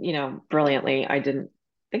 brilliantly, I didn't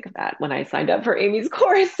think of that when I signed up for Amy's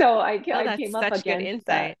course. So Oh, I that's came up such good against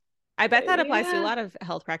that. insight. I bet that applies to a Yeah. lot of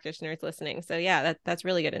health practitioners listening. So yeah, that's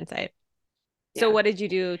really good insight. So Yeah. what did you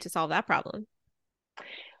do to solve that problem?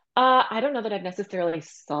 I don't know that I've necessarily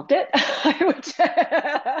solved it. I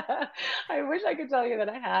wish I could tell you that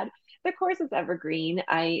I had. The course is evergreen.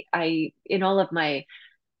 In all of my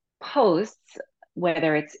posts,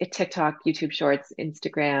 whether it's TikTok, YouTube Shorts,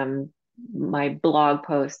 Instagram, my blog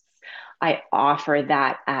posts, I offer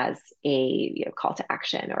that as a call to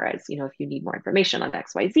action, or as if you need more information on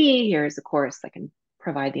XYZ, here's a course that can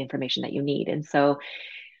provide the information that you need. And so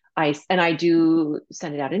I do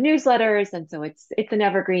send it out in newsletters, and so it's an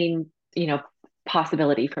evergreen,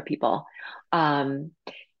 possibility for people. Um,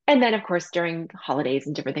 and then of course during holidays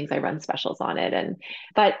and different things, I run specials on it.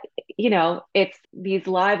 But it's these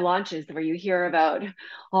live launches where you hear about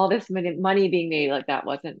all this money being made. Like that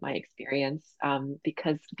wasn't my experience,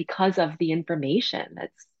 because of the information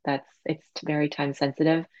it's very time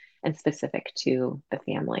sensitive and specific to the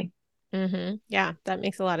family. Yeah, that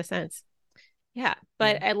makes a lot of sense. Yeah, Yeah.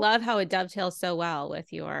 but I love how it dovetails so well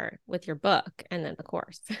with your book and then the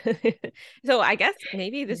course. So I guess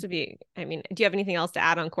maybe this would be, I mean, do you have anything else to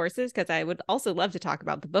add on courses? Because I would also love to talk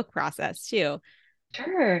about the book process too.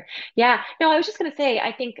 Sure. Yeah. No, I was just going to say,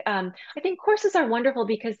 I think courses are wonderful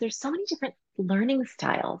because there's so many different learning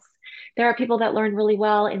styles. There are people that learn really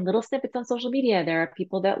well in little snippets on social media. There are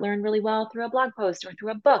people that learn really well through a blog post or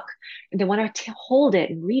through a book, and they want to hold it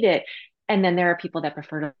and read it. And then there are people that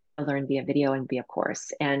prefer to learn via video and via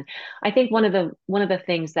course. And I think one of the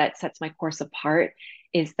things that sets my course apart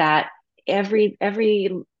is that every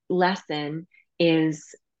lesson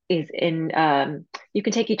is is in you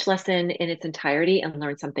can take each lesson in its entirety and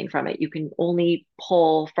learn something from it. You can only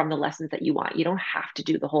pull from the lessons that you want. You don't have to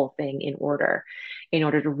do the whole thing in order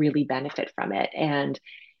to really benefit from it. And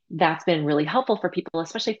that's been really helpful for people,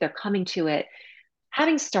 especially if they're coming to it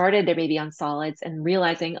having started there maybe on solids and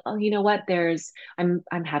realizing, oh, you know what, I'm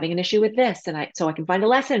having an issue with this, and I can find a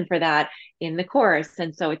lesson for that in the course.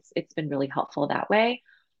 And so it's been really helpful that way.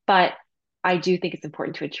 But I do think it's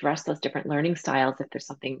important to address those different learning styles if there's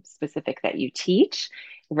something specific that you teach,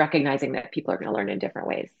 recognizing that people are going to learn in different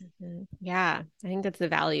ways. Yeah, I think that's the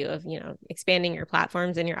value of, expanding your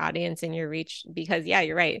platforms and your audience and your reach because, yeah,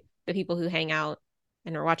 you're right. The people who hang out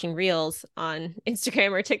and are watching reels on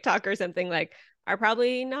Instagram or TikTok or something like are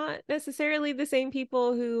probably not necessarily the same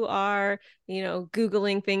people who are,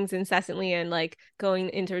 Googling things incessantly and like going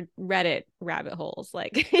into Reddit rabbit holes.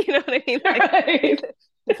 Like, you know what I mean? Like, Right.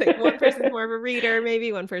 it's like one person's more of a reader,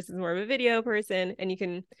 maybe one person's more of a video person. And you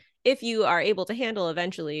can, if you are able to handle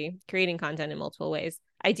eventually creating content in multiple ways,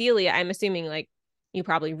 ideally, I'm assuming like you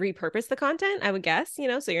probably repurpose the content, I would guess,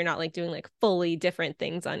 so you're not like doing like fully different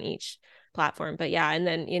things on each platform. But yeah, and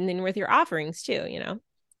then with your offerings too,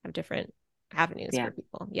 have different avenues Yeah. for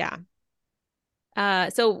people. Yeah.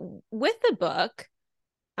 So with the book,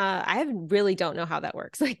 I really don't know how that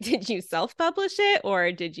works. Like, did you self-publish it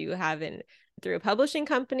or did you have it through a publishing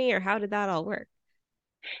company or how did that all work?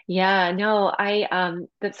 Yeah, no,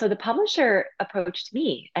 so the publisher approached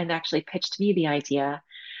me and actually pitched me the idea.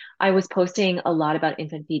 I was posting a lot about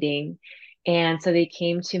infant feeding, and so they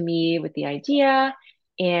came to me with the idea,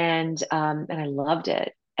 and I loved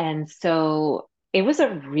it. And so it was a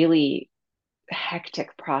really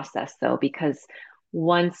hectic process though, because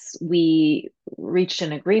once we reached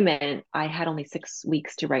an agreement, I had only 6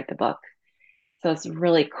 weeks to write the book. So it's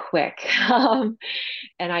really quick. And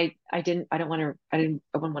I wouldn't want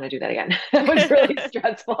to do that again. That was really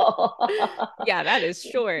stressful. Yeah, that is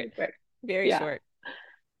short. Too quick. Very Yeah. short.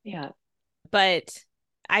 Yeah. But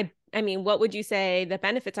I mean, what would you say the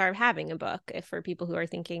benefits are of having a book if for people who are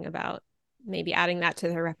thinking about maybe adding that to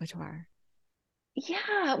their repertoire?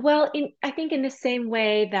 Yeah. Well, I think in the same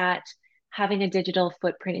way that having a digital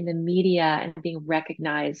footprint in the media and being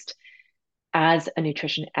recognized as a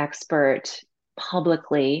nutrition expert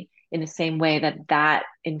publicly, in the same way that that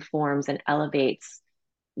informs and elevates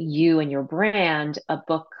you and your brand, a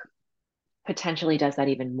book potentially does that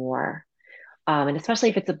even more. And especially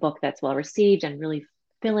if it's a book that's well received and really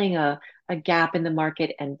filling a gap in the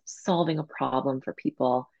market and solving a problem for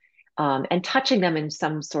people, and touching them in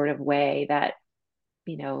some sort of way that,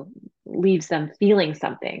 you know, leaves them feeling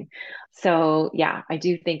something. So yeah, I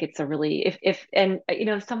do think it's a really, if and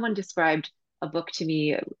someone described a book to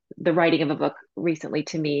me, the writing of a book recently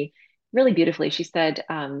to me really beautifully. She said,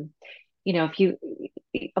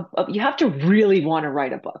 if you have to really want to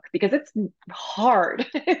write a book because it's hard.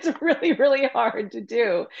 It's really, really hard to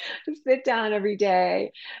do. To sit down every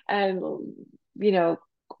day and, you know,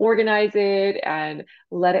 organize it and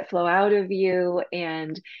let it flow out of you.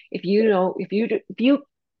 And if you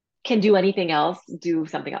can do anything else, do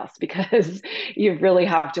something else because you really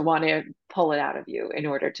have to want to pull it out of you in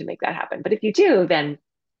order to make that happen. But if you do, then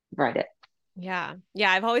write it. Yeah.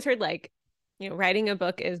 Yeah. I've always heard like, writing a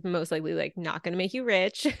book is most likely like not going to make you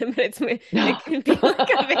rich, but No. it can be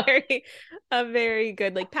like a very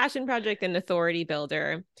good like passion project and authority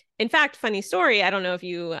builder. In fact, funny story, I don't know if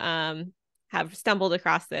you have stumbled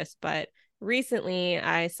across this, but recently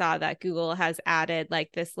I saw that Google has added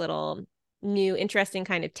like this little new interesting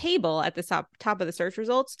kind of table at the top of the search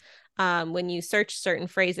results when you search certain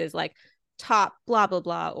phrases like top blah blah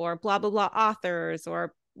blah or blah blah blah authors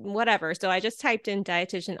or whatever. So I just typed in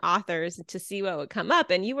dietitian authors to see what would come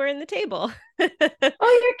up, and you were in the table. Oh,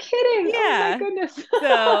 you're kidding. Oh my Yeah. goodness.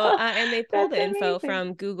 So, and they pulled That's the info amazing.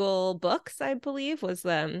 from Google Books, I believe, was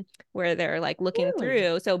where they're like looking Really?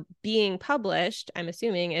 through. So being published, I'm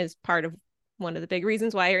assuming, is part of one of the big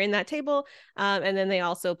reasons why you're in that table. And then they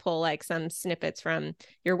also pull like some snippets from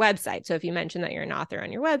your website. So if you mention that you're an author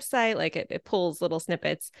on your website, like it pulls little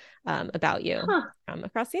snippets about you Huh.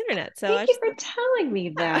 across the internet. So Thank I you just for telling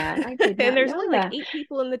me that. I did and not there's only know like that. 8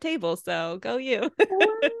 people in the table, so go you.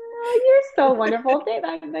 Wow, you're so wonderful.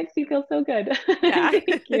 That makes me feel so good. Yeah.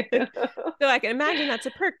 Thank you. So I can imagine that's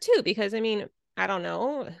a perk too, because I mean, I don't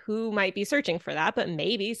know who might be searching for that, but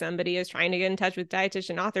maybe somebody is trying to get in touch with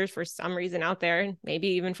dietitian authors for some reason out there, maybe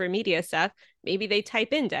even for media stuff. Maybe they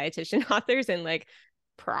type in dietitian authors and like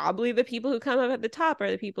probably the people who come up at the top are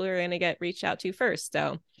the people who are going to get reached out to first.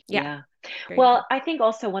 So yeah, Yeah. very Well, cool. I think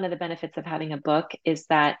also one of the benefits of having a book is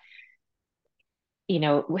that,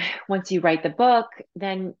 once you write the book,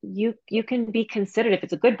 then you can be considered, if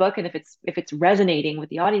it's a good book and if it's resonating with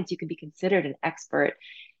the audience, you can be considered an expert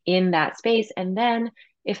in that space. And then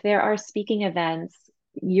if there are speaking events,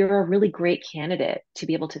 you're a really great candidate to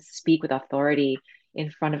be able to speak with authority in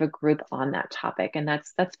front of a group on that topic. And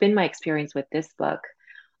that's been my experience with this book.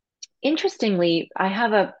 Interestingly, I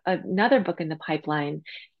have another book in the pipeline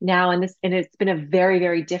now, and it's been a very,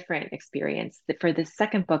 very different experience. For the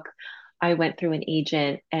second book, I went through an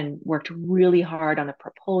agent and worked really hard on a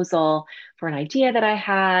proposal for an idea that I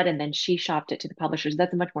had, and then she shopped it to the publishers.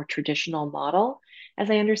 That's a much more traditional model, as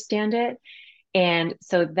I understand it. And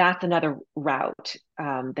so that's another route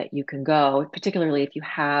that you can go, particularly if you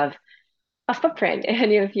have a footprint.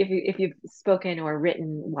 And if you've spoken or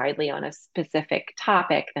written widely on a specific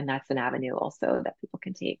topic, then that's an avenue also that people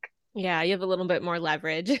can take. Yeah, you have a little bit more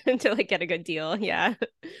leverage to like get a good deal. Yeah.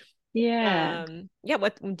 Yeah, Yeah,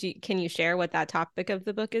 can you share what that topic of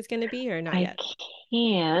the book is going to be or not I yet?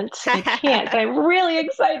 can't, but I'm really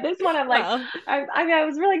excited. This one, I'm like, Well, I mean, I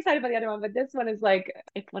was really excited about the other one, but this one is like,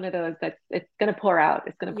 it's one of those that's, it's going to pour out.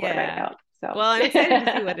 It's going to pour right yeah. out. So Well, I'm excited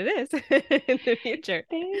to see what it is in the future.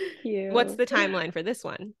 thank What's you. the timeline for this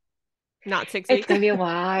one? Not six It's weeks? going to be a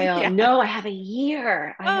while. Yeah. No, I have a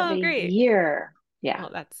year. I have Oh, a great. year. Yeah, Oh,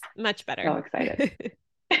 that's much so better. excited.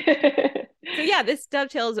 So yeah, this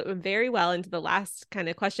dovetails very well into the last kind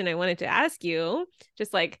of question I wanted to ask you.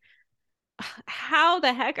 Just like, how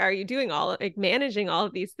the heck are you doing all like managing all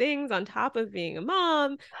of these things on top of being a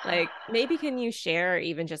mom? Like, maybe can you share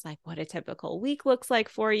even just like what a typical week looks like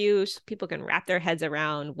for you so people can wrap their heads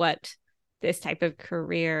around what this type of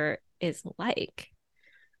career is like?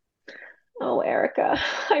 Oh, Erica,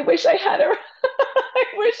 I wish I had a I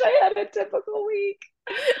wish I had a typical week.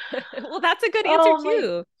 Well, that's a good answer Oh my,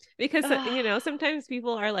 too, because uh, sometimes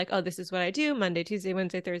people are like, "Oh, this is what I do Monday, Tuesday,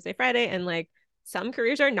 Wednesday, Thursday, Friday," and like some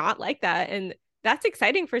careers are not like that, and that's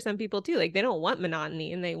exciting for some people too. Like they don't want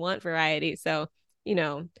monotony and they want variety. So,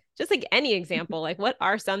 just like any example, like what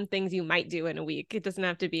are some things you might do in a week? It doesn't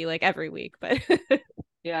have to be like every week, but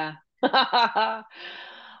yeah.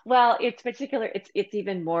 Well, it's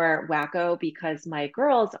even more wacko because my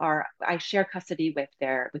girls are I share custody with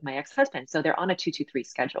my ex-husband. So they're on a 2-2-3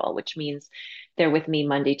 schedule, which means they're with me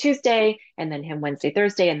Monday, Tuesday, and then him Wednesday,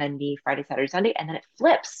 Thursday, and then me Friday, Saturday, Sunday, and then it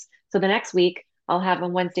flips. So the next week I'll have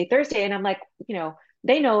them Wednesday, Thursday, and I'm like,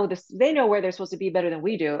 they know where they're supposed to be better than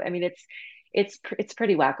we do. I mean, it's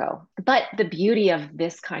pretty wacko. But the beauty of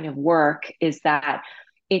this kind of work is that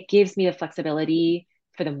it gives me the flexibility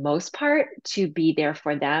for the most part to be there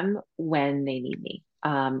for them when they need me.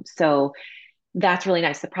 So that's really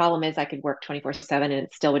nice. The problem is I could work 24/7 and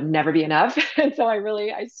it still would never be enough. And so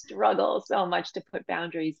I struggle so much to put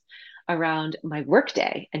boundaries around my work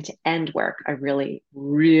day and to end work. I really,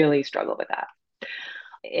 really struggle with that.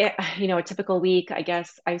 A typical week, I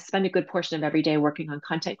guess I spend a good portion of every day working on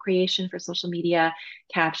content creation for social media,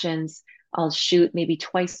 captions. I'll shoot maybe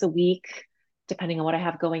twice a week, depending on what I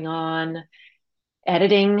have going on.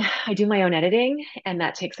 Editing, I do my own editing, and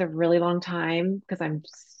that takes a really long time because I'm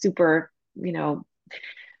super,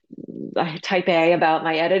 type A about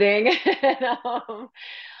my editing.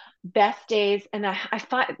 Best days, and I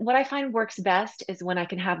find what I find works best is when I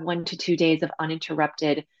can have 1 to 2 days of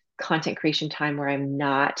uninterrupted content creation time where I'm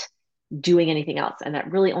not doing anything else. And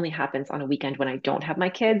that really only happens on a weekend when I don't have my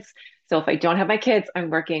kids. So if I don't have my kids,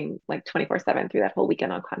 I'm working like 24/7 through that whole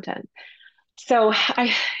weekend on content. So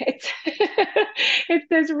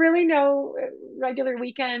there's really no regular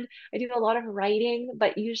weekend. I do a lot of writing,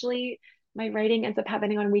 but usually my writing ends up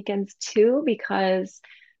happening on weekends too, because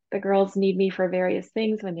the girls need me for various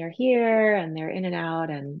things when they're here and they're in and out,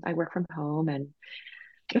 and I work from home, and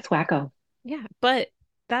it's wacko. yeah, but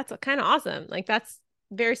that's kind of awesome. Like that's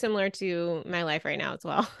very similar to my life right now as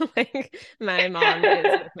well. Like my mom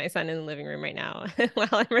is with my son in the living room right now while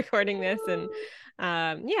I'm recording this and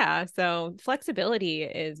yeah, so flexibility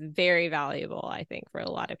is very valuable I think for a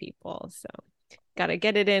lot of people. So got to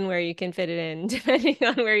get it in where you can fit it in depending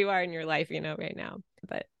on where you are in your life, right now.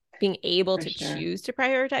 But being able For to sure. choose to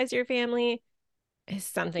prioritize your family is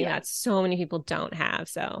something Yeah. that so many people don't have.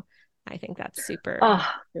 So I think that's super, Oh,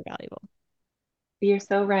 super valuable. you're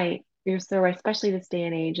so right. You're so right, especially this day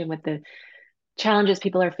and age and with the challenges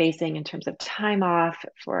people are facing in terms of time off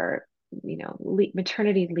for,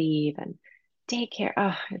 maternity leave and daycare.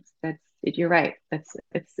 Oh, you're right. It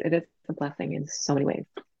is a blessing in so many ways.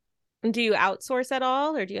 Do you outsource at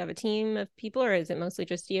all, or do you have a team of people, or is it mostly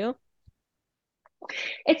just you?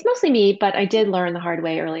 It's mostly me, but I did learn the hard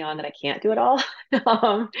way early on that I can't do it all.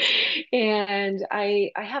 um, and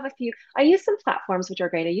I have a few. I use some platforms which are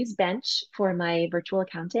great. I use Bench for my virtual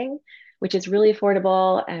accounting, which is really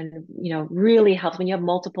affordable and really helps when you have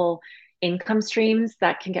multiple income streams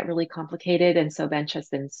that can get really complicated. And so Bench has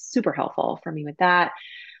been super helpful for me with that.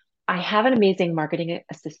 I have an amazing marketing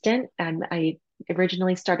assistant, and I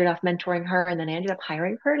originally started off mentoring her, and then I ended up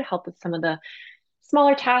hiring her to help with some of the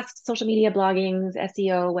smaller tasks, social media blogging,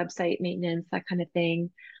 SEO, website maintenance, that kind of thing.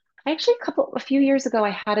 I actually a few years ago,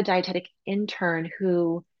 I had a dietetic intern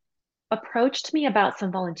who approached me about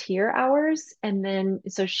some volunteer hours, and then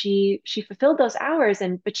so she fulfilled those hours,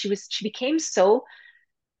 and but she became so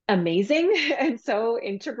amazing and so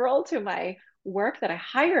integral to my work that I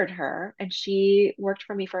hired her, and she worked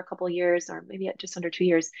for me for a couple of years, or maybe just under 2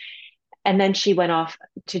 years. And then she went off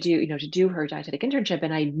to do her dietetic internship,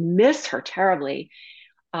 and I miss her terribly.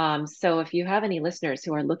 So if you have any listeners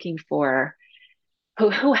who are looking for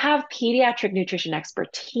who have pediatric nutrition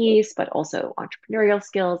expertise, but also entrepreneurial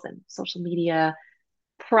skills and social media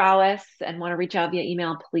prowess and want to reach out via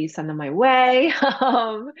email, please send them my way.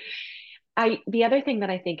 I the other thing that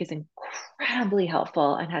I think is incredibly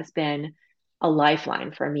helpful and has been a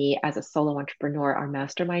lifeline for me as a solo entrepreneur are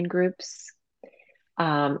mastermind groups.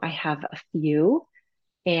 I have a few,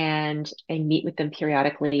 and I meet with them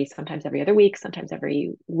periodically, sometimes every other week, sometimes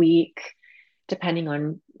every week, depending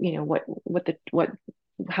on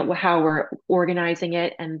how we're organizing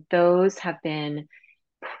it. And those have been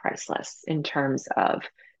priceless in terms of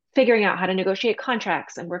figuring out how to negotiate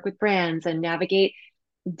contracts and work with brands and navigate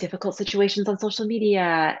difficult situations on social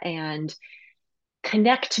media and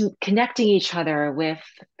connecting each other with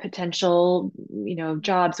potential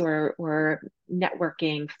jobs or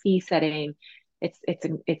networking, fee setting.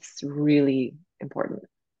 It's really important.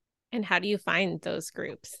 And how do you find those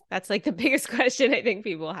groups? That's like the biggest question I think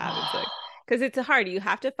people have. It's like, because it's hard. You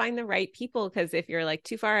have to find the right people. Because if you're like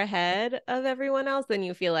too far ahead of everyone else, then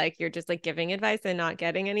you feel like you're just like giving advice and not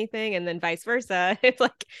getting anything. And then vice versa. If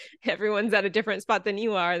like everyone's at a different spot than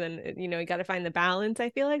you are, then, you got to find the balance.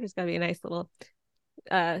 I feel like there's got to be a nice little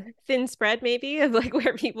thin spread, maybe, of like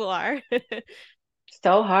where people are.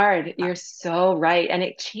 So hard. You're so right. And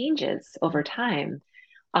it changes over time.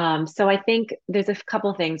 So I think there's a couple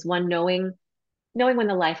of things. One, knowing when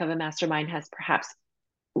the life of a mastermind has perhaps,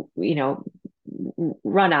 you know,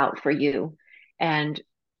 run out for you, and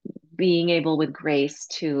being able with grace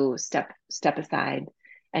to step aside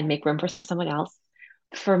and make room for someone else.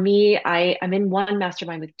 For me, I'm in one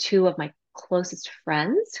mastermind with two of my closest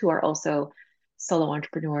friends who are also solo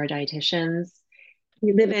entrepreneur dietitians.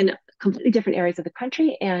 We live in completely different areas of the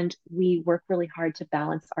country, and we work really hard to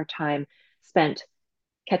balance our time spent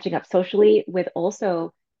catching up socially with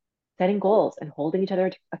also setting goals and holding each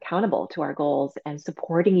other accountable to our goals and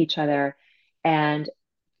supporting each other. And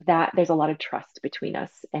that there's a lot of trust between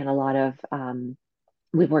us, and a lot of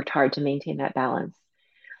we've worked hard to maintain that balance.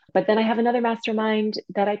 But then I have another mastermind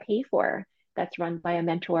that I pay for, that's run by a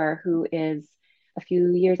mentor who is a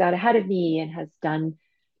few years out ahead of me and has done,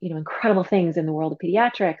 incredible things in the world of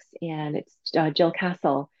pediatrics. And it's Jill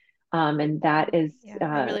Castle. And that Yeah,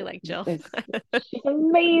 I uh, really like Jill. is she's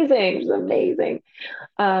amazing. She's amazing.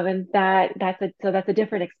 And that's a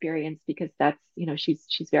different experience, because that's,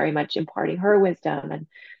 she's very much imparting her wisdom. And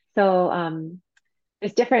so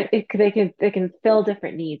it's different. They can fill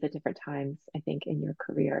different needs at different times, I think, in your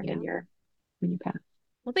career and Yeah. in your path.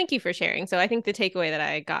 Well, thank you for sharing. So I think the takeaway that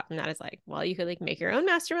I got from that is like, well, you could like make your own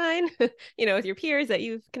mastermind, with your peers that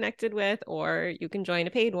you've connected with, or you can join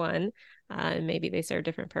a paid one. And maybe they serve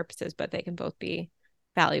different purposes, but they can both be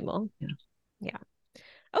valuable. Yeah. Yeah.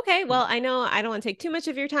 Okay. Well, I know I don't want to take too much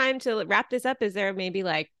of your time to wrap this up. Is there maybe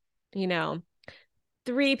like, you know,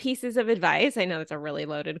 three pieces of advice? I know that's a really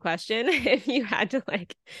loaded question. If you had to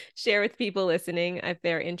like share with people listening, if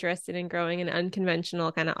they're interested in growing an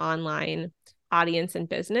unconventional kind of online audience and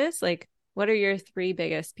business, like what are your three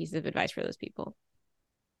biggest pieces of advice for those people?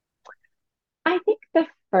 I think the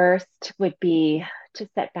first would be to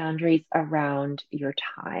set boundaries around your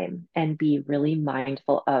time and be really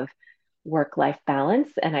mindful of work-life balance.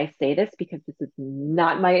 And I say this because this is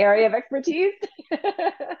not my area of expertise.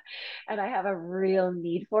 And I have a real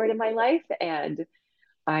need for it in my life. And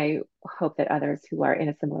I hope that others who are in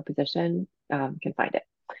a similar position can find it.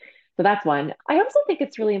 So that's one. I also think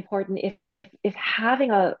it's really important, if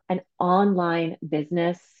having an online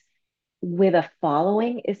business with a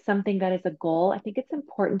following is something that is a goal. I think it's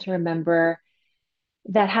important to remember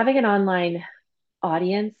that having an online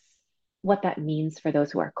audience, what that means for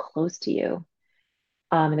those who are close to you,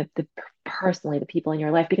 and personally the people in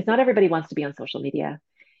your life, because not everybody wants to be on social media,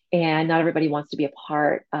 and not everybody wants to be a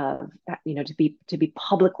part of that, to be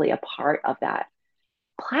publicly a part of that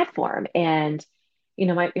platform. And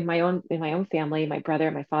in my own family, my brother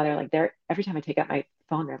and my father, like, they're every time I take out my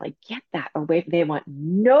phone, they're like, get that away. They want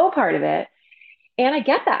no part of it. And I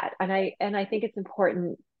get that. And I think it's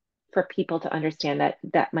important for people to understand that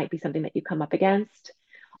that might be something that you come up against.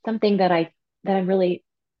 Something that I'm really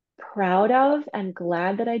proud of and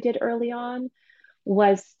glad that I did early on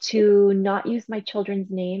was to not use my children's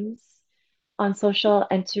names on social,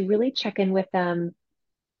 and to really check in with them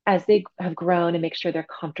as they have grown and make sure they're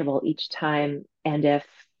comfortable each time, and if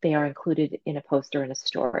they are included in a post or in a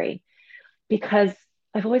story, because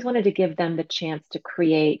I've always wanted to give them the chance to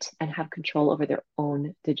create and have control over their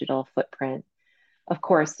own digital footprint. Of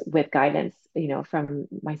course, with guidance, from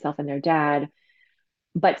myself and their dad,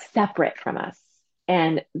 but separate from us.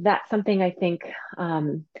 And that's something I think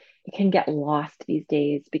it can get lost these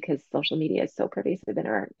days because social media is so pervasive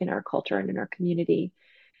in our culture and in our communities.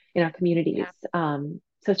 Yeah.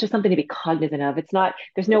 So it's just something to be cognizant of. It's not,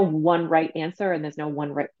 there's no one right answer and there's no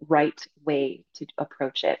one right way to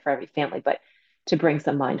approach it for every family, but to bring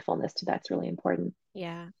some mindfulness to that's really important.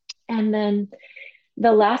 Yeah. And then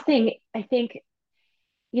the last thing, I think,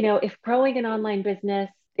 if growing an online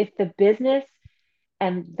business, if the business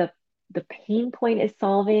and the pain point is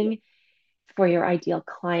solving for your ideal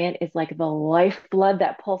client is like the lifeblood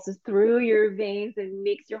that pulses through your veins and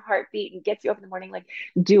makes your heart beat and gets you up in the morning, like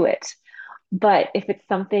do it. But if it's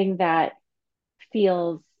something that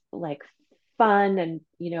feels like fun and,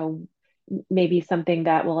 maybe something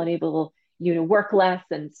that will enable you to work less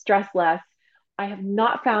and stress less, I have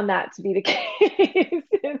not found that to be the case.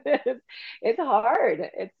 It's hard.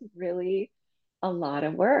 It's really a lot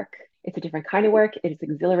of work. It's a different kind of work. It's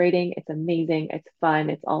exhilarating. It's amazing. It's fun.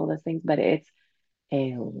 It's all of those things, but it's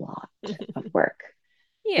a lot of work.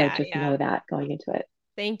 So Yeah, just yeah. know that going into it.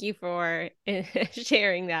 Thank you for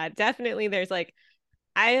sharing that. Definitely, there's like,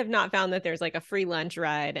 I have not found that there's like a free lunch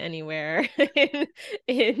ride anywhere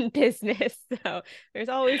in business. So there's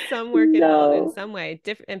always some work involved in No. some way.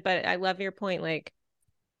 Different, but I love your point. Like,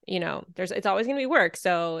 there's it's always going to be work.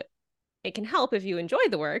 So it can help if you enjoy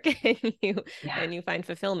the work Yeah. and you find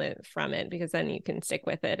fulfillment from it, because then you can stick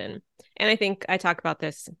with it. And I think I talk about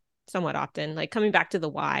this somewhat often, like coming back to the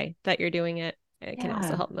why that you're doing it. It can also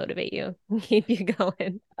Yeah. help motivate you, keep you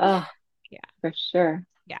going. Oh, Yeah. for sure.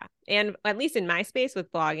 Yeah. And at least in my space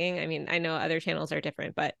with blogging, I mean, I know other channels are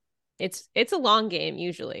different, but it's a long game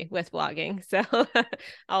usually with blogging. So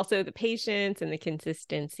also the patience and the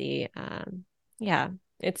consistency. Yeah,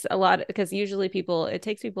 it's a lot because usually it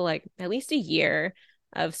takes people like at least a year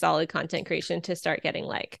of solid content creation to start getting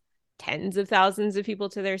like tens of thousands of people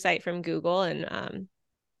to their site from Google, and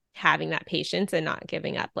having that patience and not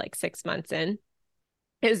giving up like 6 months in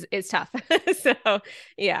is tough. So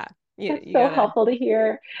yeah, That's you so gotta. helpful to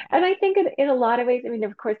hear. Yeah. And I think in a lot of ways, I mean,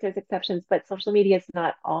 of course, there's exceptions, but social media is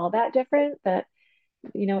not all that different. That,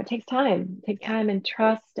 it takes time. It takes Yeah. time and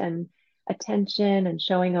trust and attention and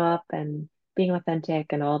showing up and being authentic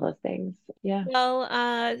and all those things. Yeah. Well,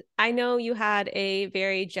 I know you had a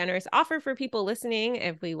very generous offer for people listening.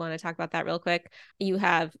 If we want to talk about that real quick, you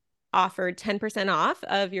have offered 10% off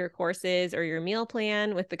of your courses or your meal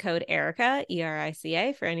plan with the code ERICA,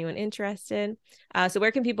 ERICA, for anyone interested. So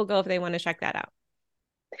where can people go if they want to check that out?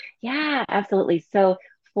 Yeah, absolutely. So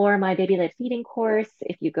for my baby led feeding course,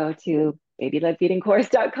 if you go to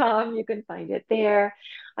babyledfeedingcourse.com, you can find it there.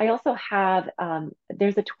 I also have,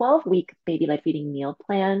 there's a 12-week baby led feeding meal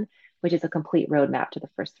plan, which is a complete roadmap to the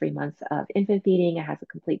first 3 months of infant feeding. It has a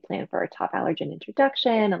complete plan for a top allergen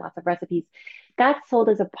introduction and lots of recipes. That's sold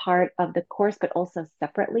as a part of the course, but also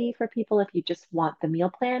separately for people if you just want the meal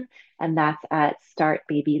plan. And that's at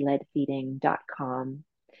startbabyledfeeding.com.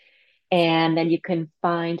 And then you can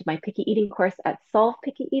find my picky eating course at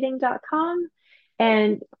solvepickyeating.com.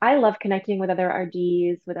 And I love connecting with other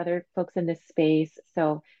RDs, with other folks in this space.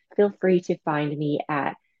 So feel free to find me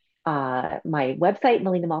at my website,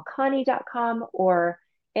 malinamalkani.com, or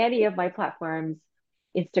any of my platforms,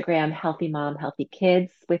 Instagram, Healthy Mom, Healthy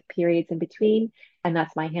Kids with periods in between. And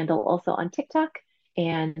that's my handle also on TikTok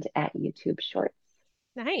and at YouTube Shorts.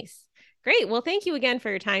 Nice. Great. Well, thank you again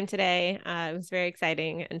for your time today. It was very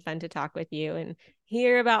exciting and fun to talk with you and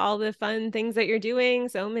hear about all the fun things that you're doing.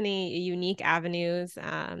 So many unique avenues.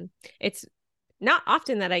 It's not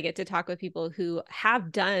often that I get to talk with people who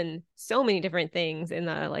have done so many different things in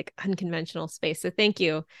the like unconventional space. So thank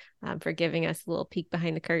you for giving us a little peek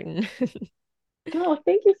behind the curtain. Oh,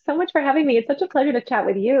 thank you so much for having me. It's such a pleasure to chat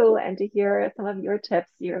with you and to hear some of your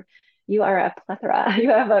tips. You are a plethora. You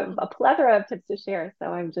have a plethora of tips to share. So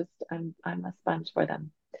I'm a sponge for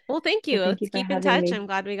them. Well, thank So you. thank Let's you for keep in having touch. me. I'm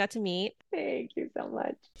glad we got to meet. Thank you so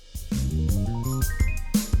much.